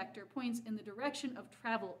Poynting vector points in the direction of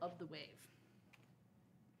travel of the wave.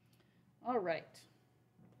 All right.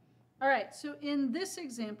 All right, so in this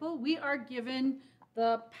example, we are given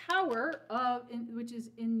the power of, which is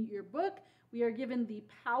in your book, we are given the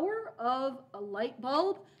power of a light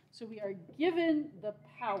bulb. So we are given the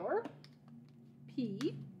power,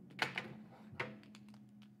 P,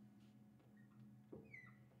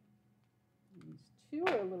 these two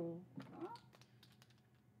are a little,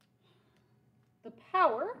 the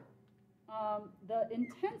power, the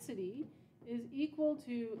intensity is equal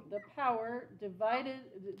to the power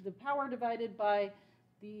divided by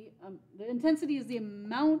the intensity is the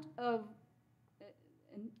amount of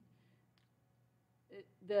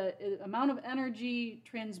energy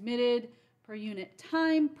transmitted per unit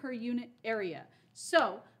time per unit area.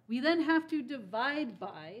 So we then have to divide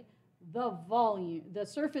by the volume, the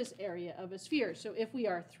surface area of a sphere. So if we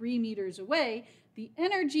are 3 meters away, the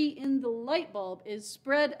energy in the light bulb is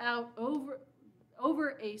spread out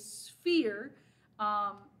over a sphere,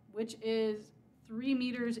 which is 3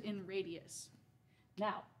 meters in radius.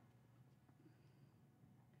 Now,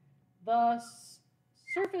 the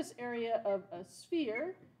surface area of a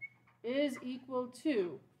sphere is equal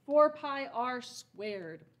to 4 pi r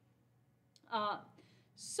squared.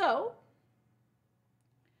 So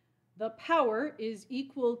the power is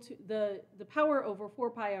equal to the power over 4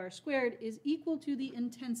 pi r squared is equal to the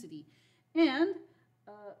intensity. And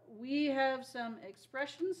we have some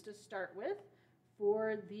expressions to start with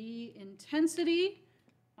for the intensity,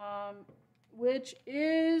 which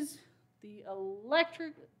is the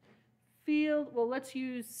electric field. Well, let's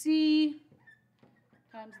use C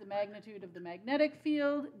times the magnitude of the magnetic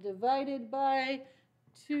field divided by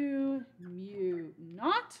 2 mu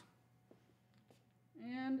naught.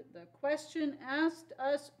 And the question asked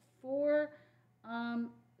us for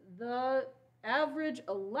the average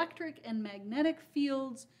electric and magnetic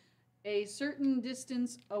fields a certain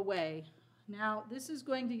distance away. Now, this is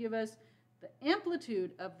going to give us the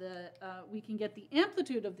amplitude of the, we can get the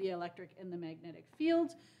amplitude of the electric and the magnetic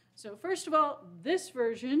fields. So first of all, this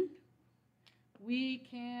version, we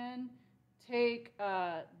can take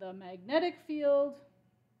the magnetic field.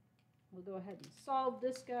 We'll go ahead and solve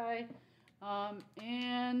this guy.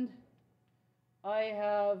 And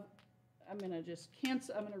I'm going to just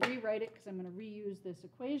cancel, I'm going to rewrite it because I'm going to reuse this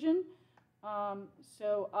equation.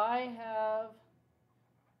 So I have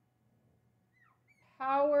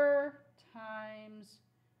power times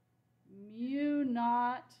mu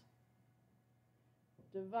naught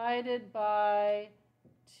divided by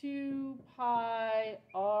 2 pi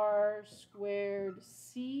r squared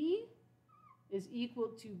c is equal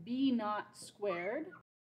to b naught squared.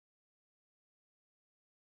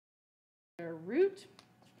 Root.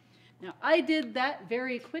 Now, I did that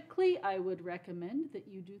very quickly. I would recommend that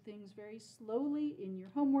you do things very slowly in your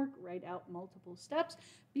homework, write out multiple steps,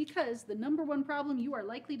 because the number one problem you are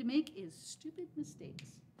likely to make is stupid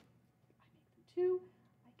mistakes. I make them too,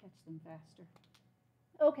 I catch them faster.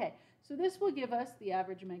 Okay, so this will give us the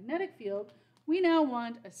average magnetic field. We now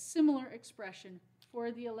want a similar expression for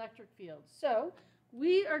the electric field. So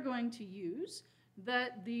we are going to use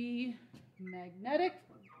that the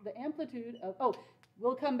amplitude of,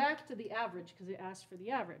 we'll come back to the average because it asked for the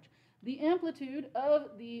average. The amplitude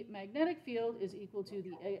of the magnetic field is equal to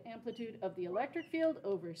the amplitude of the electric field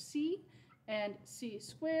over c, and c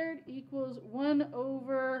squared equals 1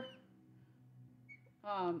 over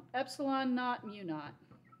epsilon naught mu naught.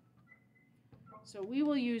 So we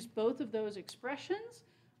will use both of those expressions.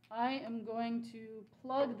 I am going to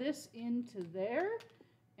plug this into there,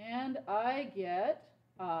 and I get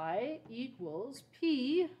I equals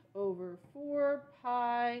P over 4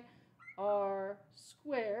 pi r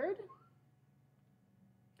squared.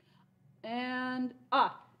 And,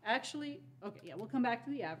 actually, okay, yeah, we'll come back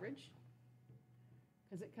to the average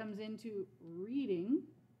because it comes into reading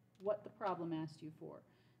what the problem asked you for.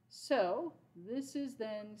 So this is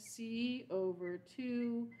then C over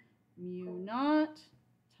 2 mu naught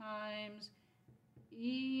times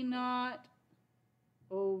E naught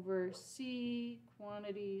over C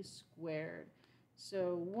quantity squared.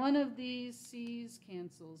 So one of these C's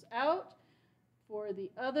cancels out. For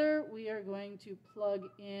the other, we are going to plug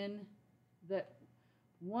in that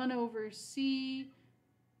 1 over C,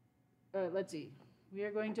 let's see, we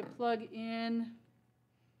are going to plug in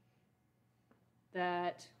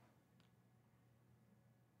that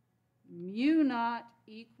mu naught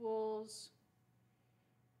equals,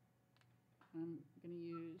 I'm going to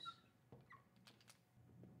use,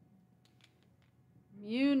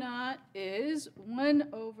 mu naught is 1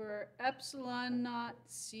 over epsilon naught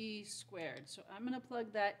c squared. So I'm going to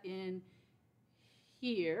plug that in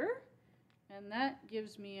here, and that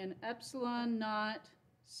gives me an epsilon naught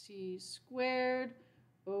c squared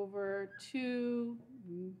over 2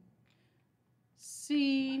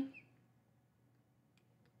 c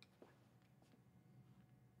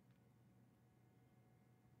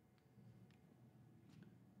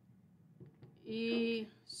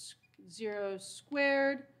E0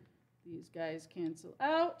 squared. These guys cancel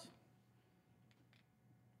out.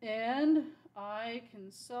 And I can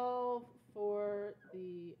solve for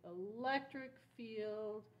the electric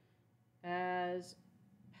field as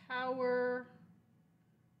power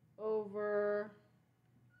over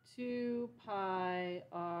 2 pi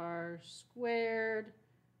r squared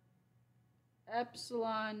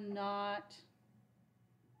epsilon naught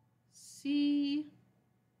c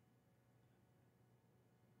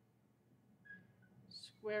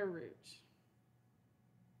square root.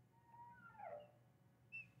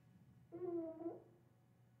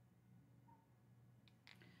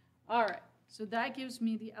 All right, so that gives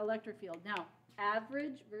me the electric field. Now,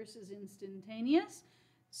 average versus instantaneous.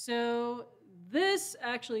 So this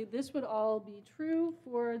would all be true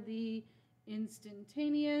for the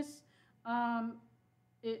instantaneous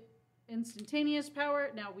instantaneous power.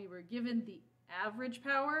 Now, we were given the average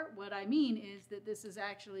power. What I mean is that this is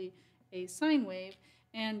actually a sine wave,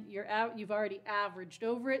 and you've already averaged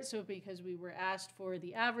over it. So because we were asked for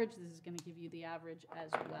the average, this is going to give you the average as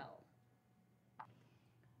well.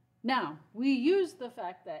 Now, we use the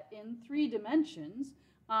fact that in 3 dimensions,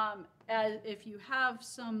 as if you have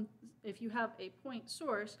a point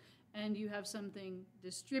source and you have something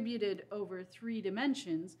distributed over 3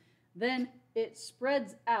 dimensions, then it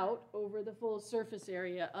spreads out over the full surface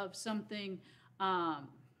area of something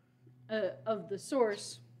of the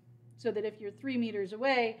source, so that if you're 3 meters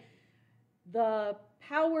away, the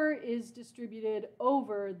power is distributed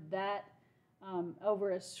over that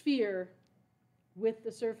over a sphere with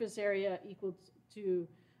the surface area equal to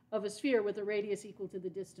of a sphere with a radius equal to the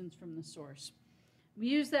distance from the source. We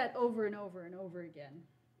use that over and over and over again.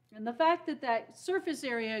 And the fact that that surface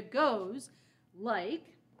area goes like,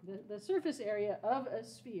 the surface area of a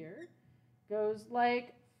sphere goes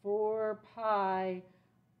like 4 pi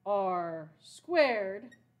r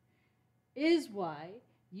squared is why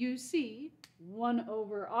you see 1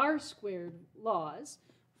 over r squared laws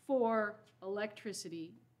for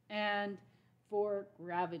electricity and for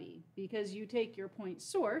gravity, because you take your point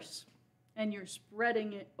source and you're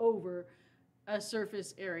spreading it over a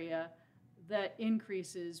surface area that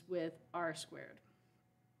increases with r squared.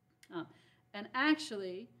 And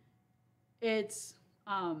actually, it's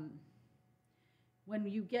when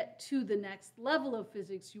you get to the next level of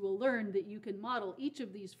physics, you will learn that you can model each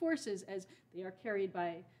of these forces as they are carried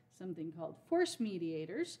by something called force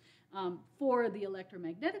mediators. For the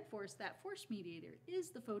electromagnetic force, that force mediator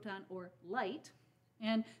is the photon or light.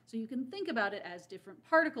 And so you can think about it as different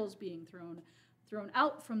particles being thrown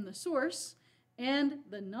out from the source, and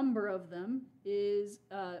the number of them is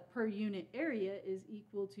per unit area is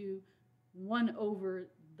equal to 1 over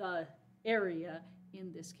the area,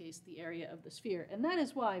 in this case the area of the sphere. And that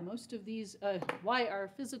is why most of these, why our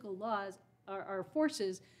physical laws, our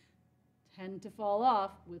forces tend to fall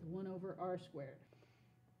off with 1 over r squared.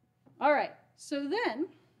 All right, so then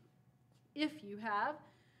if you have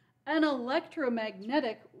an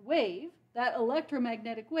electromagnetic wave, that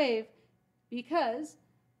electromagnetic wave, because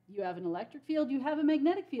you have an electric field, you have a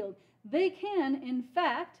magnetic field, they can in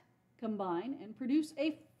fact combine and produce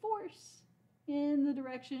a force in the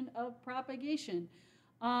direction of propagation.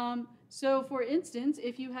 So for instance,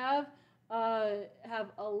 if you have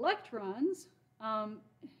electrons,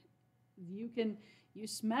 you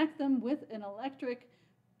smack them with an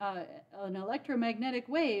electromagnetic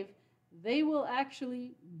wave, they will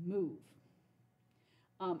actually move.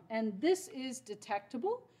 And this is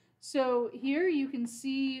detectable. So here you can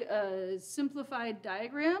see a simplified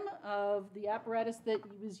diagram of the apparatus that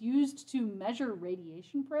was used to measure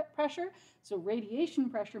radiation pressure. So radiation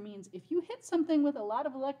pressure means if you hit something with a lot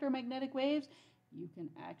of electromagnetic waves, you can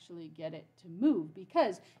actually get it to move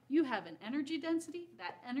because you have an energy density.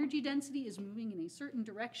 That energy density is moving in a certain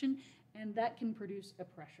direction, and that can produce a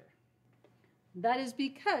pressure. That is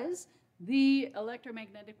because the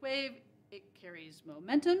electromagnetic wave, it carries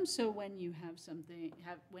momentum. So when you have something,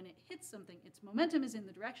 when it hits something, its momentum is in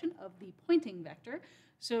the direction of the pointing vector.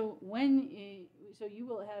 So when it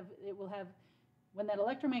will have when that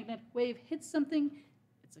electromagnetic wave hits something,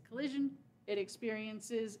 it's a collision. It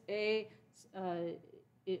experiences it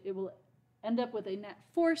will end up with a net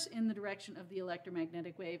force in the direction of the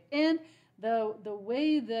electromagnetic wave. And the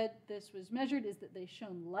way that this was measured is that they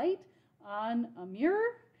shone light on a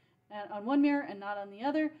mirror, and on one mirror and not on the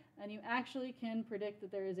other, and you actually can predict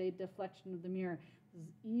that there is a deflection of the mirror.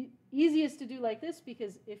 It's easiest to do like this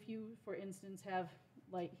because if you, for instance, have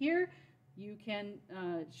light here, you can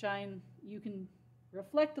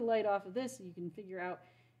reflect the light off of this, and you can figure out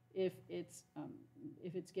if it's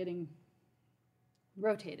getting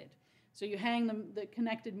rotated. So you hang the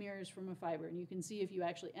connected mirrors from a fiber, and you can see if you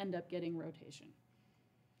actually end up getting rotation.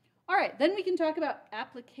 All right, then we can talk about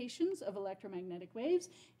applications of electromagnetic waves.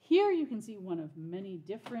 Here you can see one of many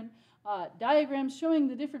different diagrams showing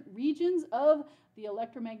the different regions of the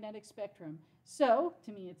electromagnetic spectrum. So,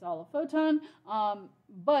 to me, it's all a photon,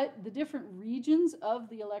 but the different regions of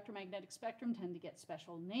the electromagnetic spectrum tend to get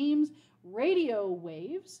special names. Radio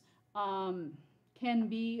waves can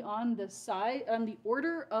be on the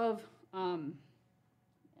order of, on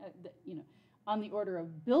the order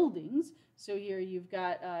of buildings. So here you've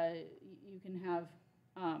got, you can have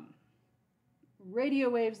radio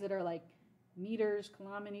waves that are like meters,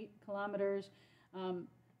 kilometers.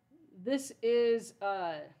 this is,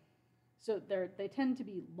 so they tend to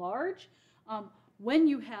be large. When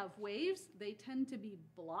you have waves, they tend to be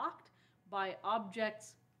blocked by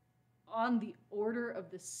objects on the order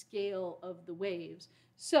of the scale of the waves.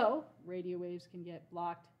 So radio waves can get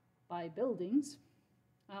blocked by buildings.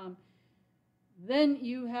 Then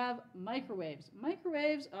you have microwaves.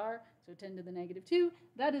 Microwaves are, so 10 to the negative 2,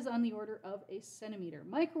 that is on the order of a centimeter.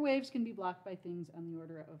 Microwaves can be blocked by things on the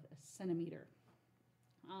order of a centimeter.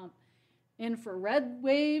 Infrared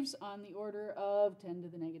waves on the order of 10 to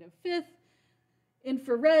the negative 5th.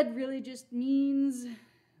 Infrared really just means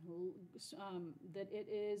that it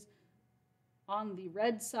is on the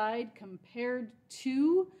red side compared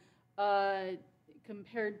to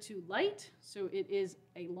light, so it is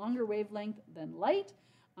a longer wavelength than light.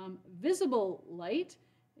 Visible light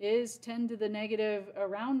is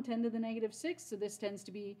around 10 to the negative 6, so this tends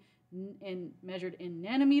to be measured in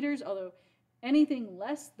nanometers, although anything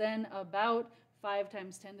less than about 5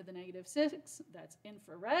 times 10 to the negative 6, that's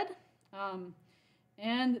infrared.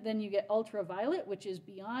 And then you get ultraviolet, which is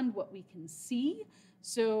beyond what we can see.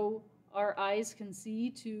 So our eyes can see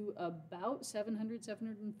to about 700,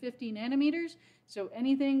 750 nanometers. So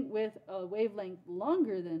anything with a wavelength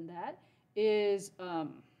longer than that is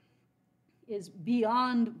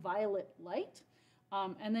beyond violet light.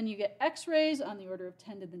 And then you get X-rays on the order of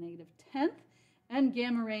 10 to the negative 10th and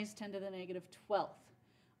gamma rays 10 to the negative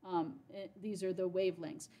 12th. These are the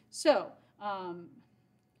wavelengths. So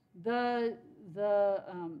the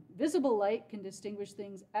visible light can distinguish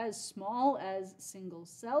things as small as single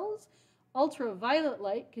cells. Ultraviolet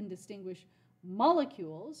light can distinguish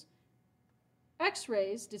molecules.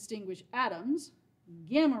 X-rays distinguish atoms.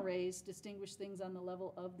 Gamma rays distinguish things on the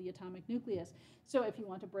level of the atomic nucleus. So if you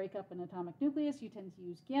want to break up an atomic nucleus, you tend to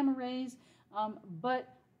use gamma rays,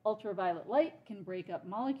 but ultraviolet light can break up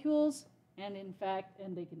molecules, and in fact,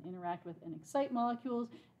 they can interact with and excite molecules,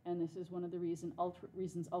 and this is one of the reasons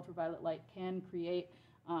ultraviolet light can create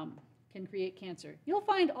cancer. You'll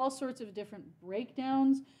find all sorts of different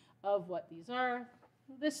breakdowns of what these are.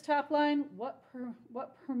 This top line, what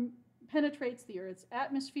penetrates the Earth's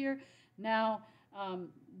atmosphere. Now,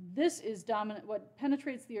 this is dominant. What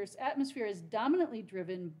penetrates the Earth's atmosphere is dominantly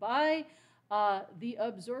driven by the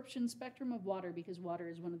absorption spectrum of water, because water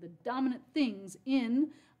is one of the dominant things in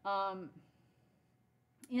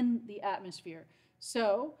the atmosphere.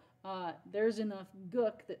 So there's enough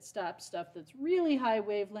gook that stops stuff that's really high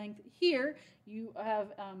wavelength. Here you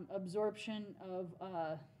have absorption of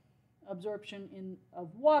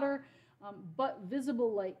water, but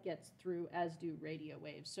visible light gets through, as do radio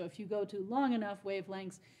waves. So if you go to long enough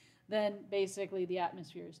wavelengths, then basically the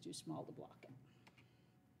atmosphere is too small to block it.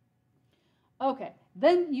 Okay,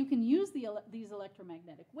 then you can use these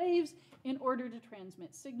electromagnetic waves in order to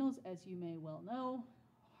transmit signals, as you may well know,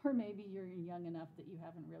 or maybe you're young enough that you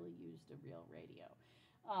haven't really used a real radio.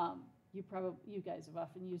 You guys have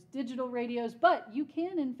often used digital radios, but you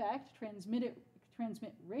can in fact transmit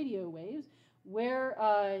radio waves where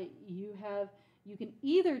you can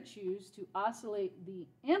either choose to oscillate the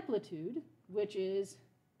amplitude, which is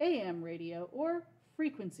AM radio, or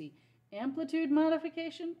frequency. Amplitude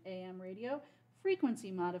modification, AM radio.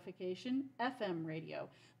 Frequency modification, FM radio.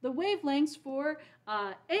 The wavelengths for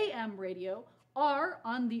AM radio are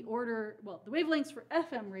on the order, well, the wavelengths for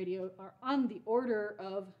FM radio are on the order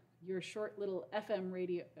of your short little FM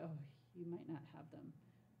radio. Oh, you might not have them.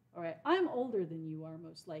 All right, I'm older than you are,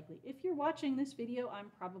 most likely. If you're watching this video,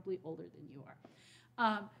 I'm probably older than you are.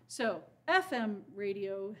 So FM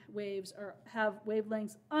radio waves have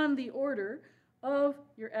wavelengths on the order of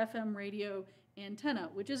your FM radio antenna,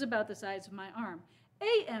 which is about the size of my arm.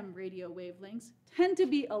 AM radio wavelengths tend to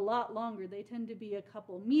be a lot longer. They tend to be a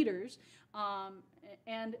couple meters.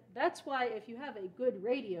 And that's why if you have a good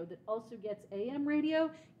radio that also gets AM radio,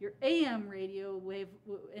 your AM radio wave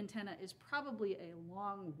antenna is probably a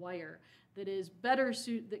long wire that is better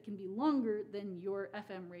that can be longer than your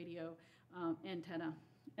FM radio antenna.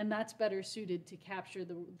 And that's better suited to capture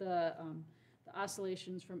the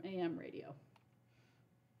oscillations from AM radio.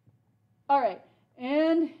 All right,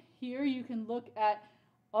 and here you can look at,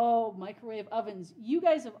 microwave ovens. You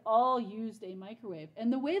guys have all used a microwave.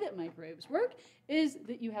 And the way that microwaves work is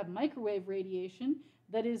that you have microwave radiation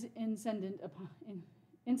that is incident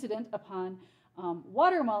upon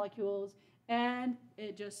water molecules, and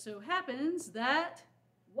it just so happens that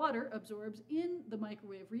water absorbs in the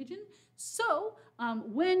microwave region. So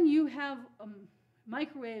when you have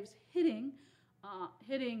microwaves hitting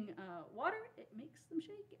water, it makes them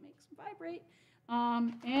shake, it makes them vibrate,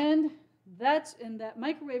 and that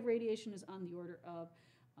microwave radiation is on the order of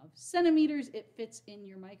centimeters. It fits in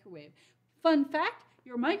your microwave. Fun fact,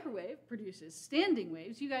 Your microwave produces standing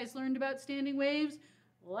waves. You guys learned about standing waves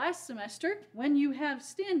last semester. When you have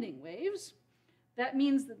standing waves, that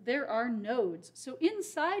means that there are nodes. So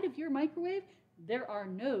inside of your microwave, there are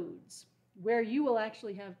nodes where you will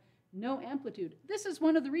actually have no amplitude. This is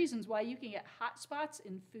one of the reasons why you can get hot spots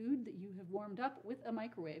in food that you have warmed up with a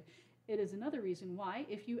microwave. It is another reason why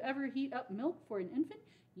if you ever heat up milk for an infant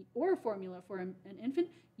or formula for an infant,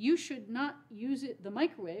 you should not use the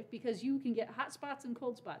microwave because you can get hot spots and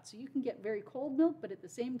cold spots. So you can get very cold milk, but at the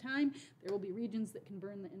same time, there will be regions that can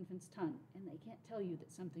burn the infant's tongue, and they can't tell you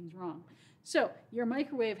that something's wrong. So your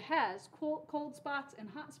microwave has cold spots and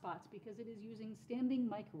hot spots because it is using standing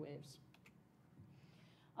microwaves.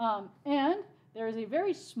 And there is a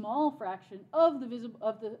very small fraction of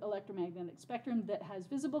the electromagnetic spectrum that has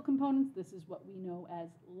visible components. This is what we know as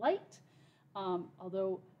light.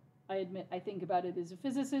 Although I admit I think about it as a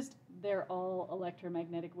physicist, they're all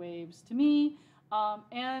electromagnetic waves to me.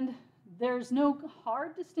 And there's no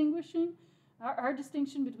hard distinction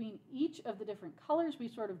between each of the different colors.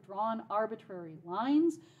 We've sort of drawn arbitrary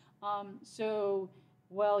lines. So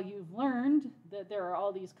while you've learned that there are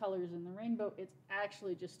all these colors in the rainbow, it's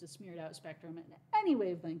actually just a smeared out spectrum, and any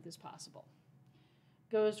wavelength is possible.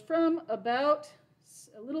 Goes from about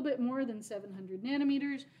a little bit more than 700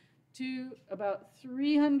 nanometers to about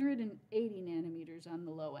 380 nanometers on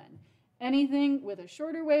the low end. Anything with a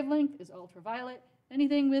shorter wavelength is ultraviolet.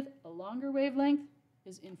 Anything with a longer wavelength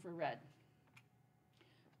is infrared.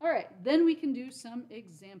 All right, then we can do some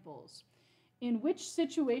examples. In which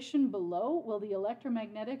situation below will the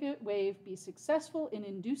electromagnetic wave be successful in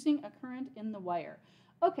inducing a current in the wire?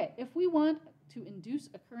 Okay, if we want to induce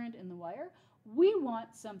a current in the wire, we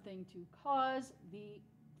want something to cause the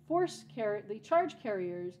charge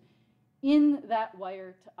carriers in that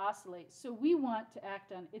wire to oscillate. So we want to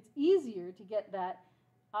act on, it's easier to get that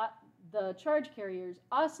the charge carriers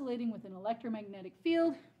oscillating with an electromagnetic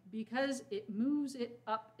field because it moves it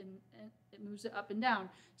up and down.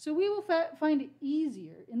 So we will find it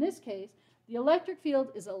easier. In this case, the electric field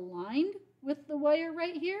is aligned with the wire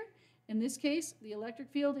right here. In this case, the electric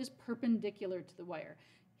field is perpendicular to the wire.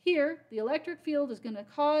 Here, the electric field is going to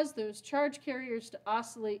cause those charge carriers to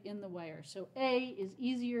oscillate in the wire. So A is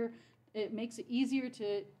easier. It makes it easier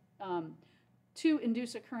to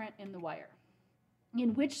induce a current in the wire.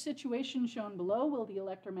 In which situation shown below will the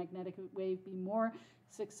electromagnetic wave be more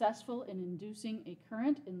successful in inducing a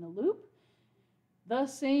current in the loop? The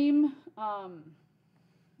same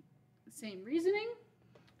reasoning,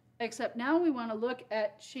 except now we want to look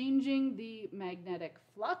at changing the magnetic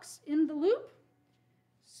flux in the loop.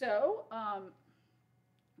 So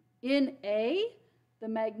in A, the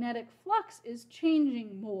magnetic flux is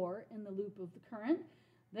changing more in the loop of the current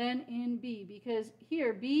than in B, because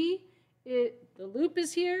here the loop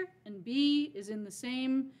is here and B is in the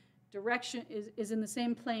same direction, is in the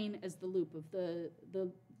same plane as the loop of the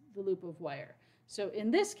loop of wire. So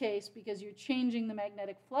in this case, because you're changing the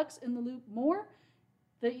magnetic flux in the loop more,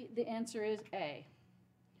 the answer is A.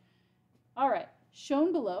 All right,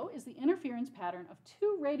 shown below is the interference pattern of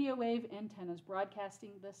two radio wave antennas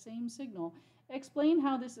broadcasting the same signal. Explain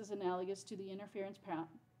how this is analogous to the interference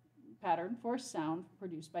pattern for sound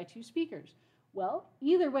produced by two speakers. Well,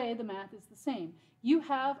 either way, the math is the same. You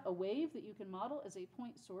have a wave that you can model as a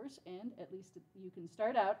point source, and at least you can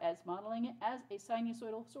start out as modeling it as a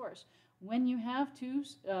sinusoidal source. When you have two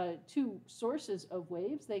sources of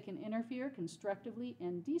waves, they can interfere constructively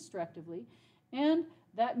and destructively, and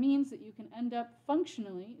that means that you can end up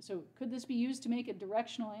functionally, so could this be used to make a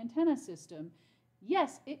directional antenna system?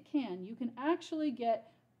 Yes, it can. You can actually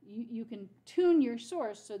get, you can tune your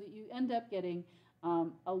source so that you end up getting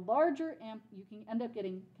a larger amp, you can end up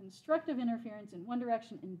getting constructive interference in one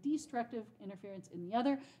direction and destructive interference in the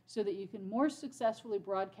other so that you can more successfully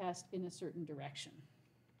broadcast in a certain direction.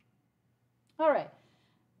 All right,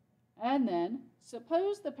 and then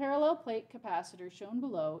suppose the parallel plate capacitor shown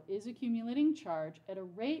below is accumulating charge at a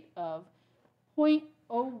rate of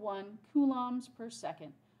 0.01 coulombs per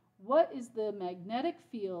second. What is the magnetic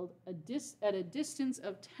field at a distance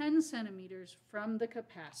of 10 centimeters from the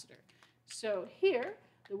capacitor? So here,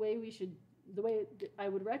 the way I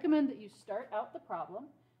would recommend that you start out the problem.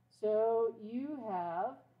 So you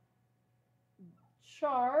have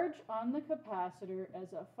charge on the capacitor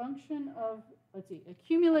as a function of, let's see,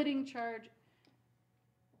 accumulating charge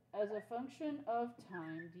as a function of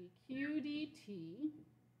time, dq dt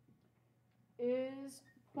is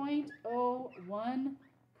 0.01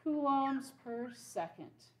 coulombs per second.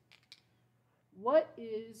 What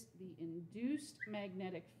is the induced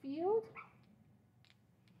magnetic field?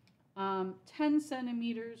 10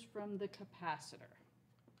 centimeters from the capacitor.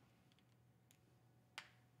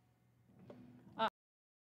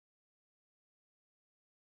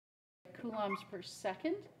 coulombs per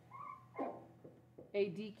second. A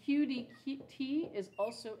dq dt is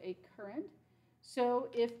also a current. So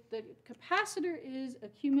if the capacitor is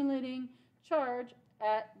accumulating charge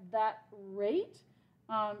at that rate,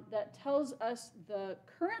 that tells us the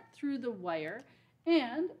current through the wire.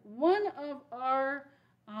 And one of our,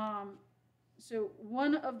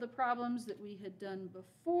 one of the problems that we had done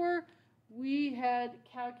before, we had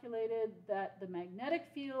calculated that the magnetic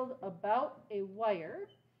field about a wire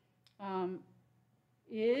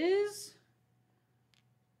is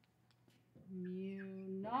mu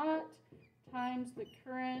naught times the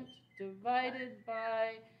current divided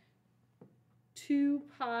by 2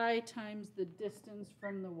 pi times the distance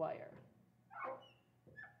from the wire.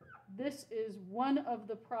 This is one of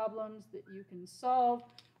the problems that you can solve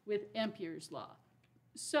with Ampere's law.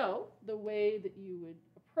 So the way that you would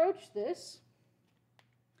approach this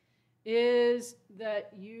is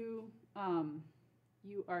that you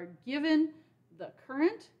are given the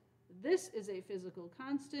current. This is a physical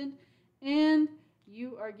constant, and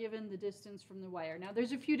you are given the distance from the wire. Now,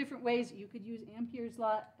 there's a few different ways. You could use Ampere's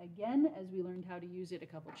law again, as we learned how to use it a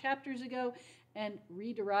couple chapters ago, and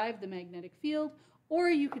rederive the magnetic field, or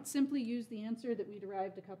you could simply use the answer that we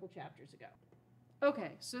derived a couple chapters ago.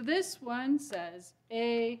 Okay, so this one says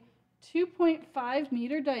a 2.5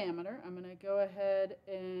 meter diameter. I'm going to go ahead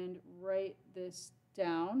and write this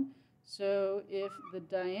down. So if the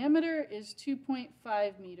diameter is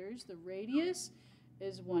 2.5 meters, the radius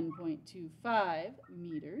is 1.25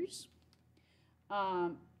 meters.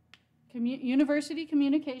 University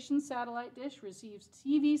communications satellite dish receives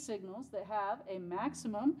TV signals that have a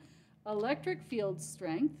maximum electric field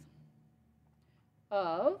strength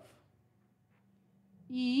of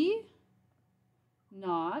E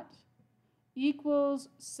naught equals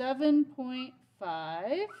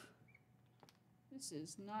 7.5. This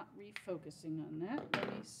is not refocusing on that. Let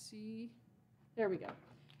me see. There we go.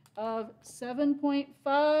 Of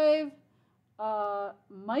 7.5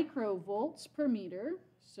 microvolts per meter,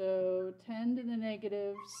 so 10 to the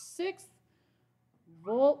negative 6th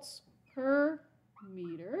volts per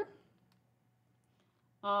meter.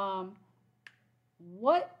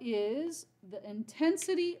 What is the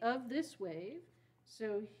intensity of this wave?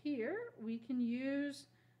 So here we can use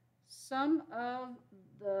some of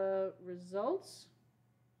the results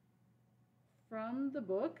from the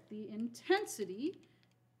book. The intensity,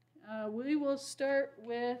 we will start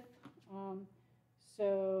with,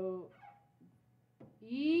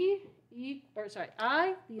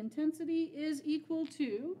 I, the intensity is equal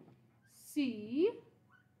to C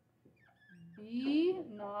B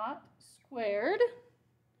naught squared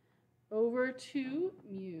over 2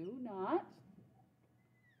 mu naught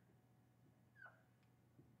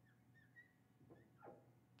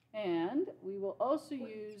and we will also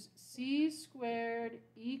use C squared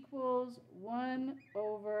equals 1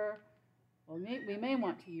 over, well, we may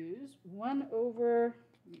want to use 1 over,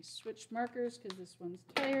 let me switch markers because this one's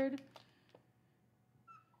tired,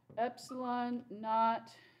 epsilon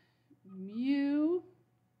naught mu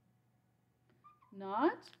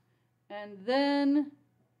naught, and then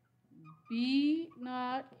B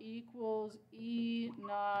naught equals E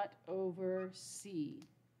naught over C.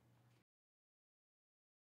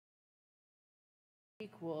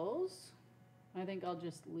 Equals, I think I'll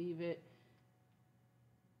just leave it,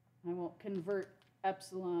 I won't convert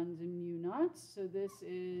epsilons and mu naughts, so this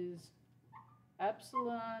is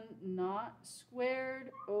epsilon naught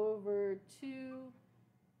squared over 2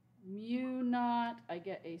 mu naught. I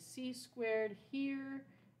get a C squared here,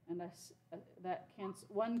 and that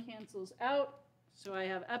one cancels out, so I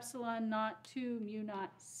have epsilon naught 2 mu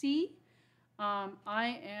naught C.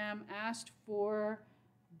 I am asked for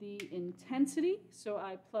the intensity, so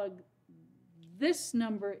I plug this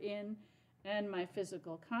number in and my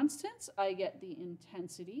physical constants. I get the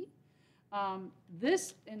intensity.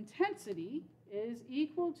 This intensity is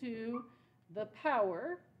equal to the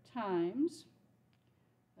power times,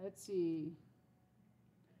 let's see,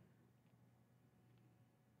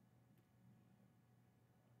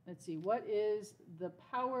 what is the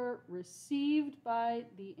power received by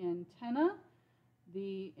the antenna?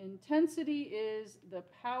 The intensity is the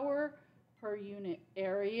power per unit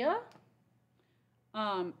area.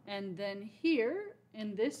 And then here,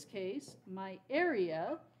 in this case, my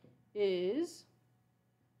area is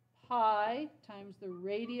pi times the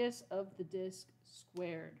radius of the disk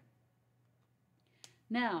squared.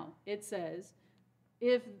 Now, it says,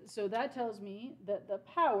 so that tells me that the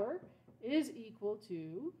power is equal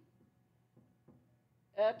to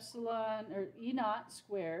epsilon, or E naught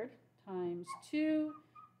squared, times 2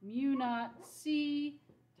 mu naught C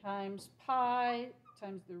times pi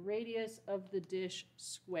times the radius of the dish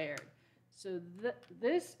squared. So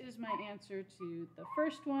this is my answer to the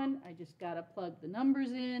first one. I just got to plug the numbers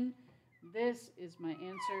in. This is my answer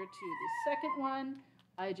to the second one.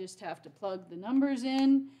 I just have to plug the numbers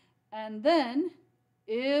in. And then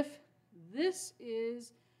if this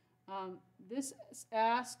is, this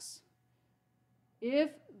asks if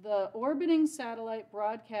the orbiting satellite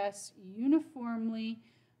broadcasts uniformly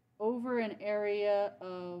over an area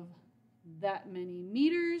of that many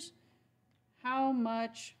meters, how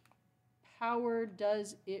much power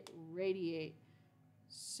does it radiate?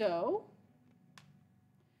 So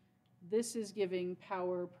this is giving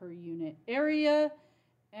power per unit area.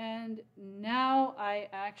 And now I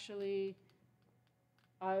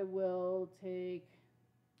will take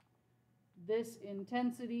this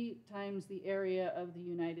intensity times the area of the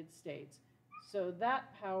United States. So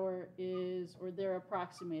that power is, or their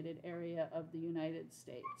approximated area of the United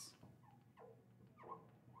States.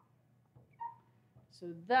 So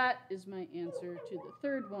that is my answer to the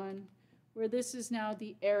third one, where this is now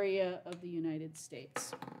the area of the United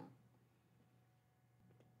States.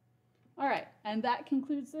 All right, and that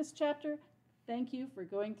concludes this chapter. Thank you for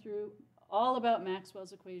going through all about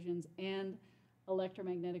Maxwell's equations and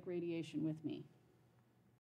electromagnetic radiation with me.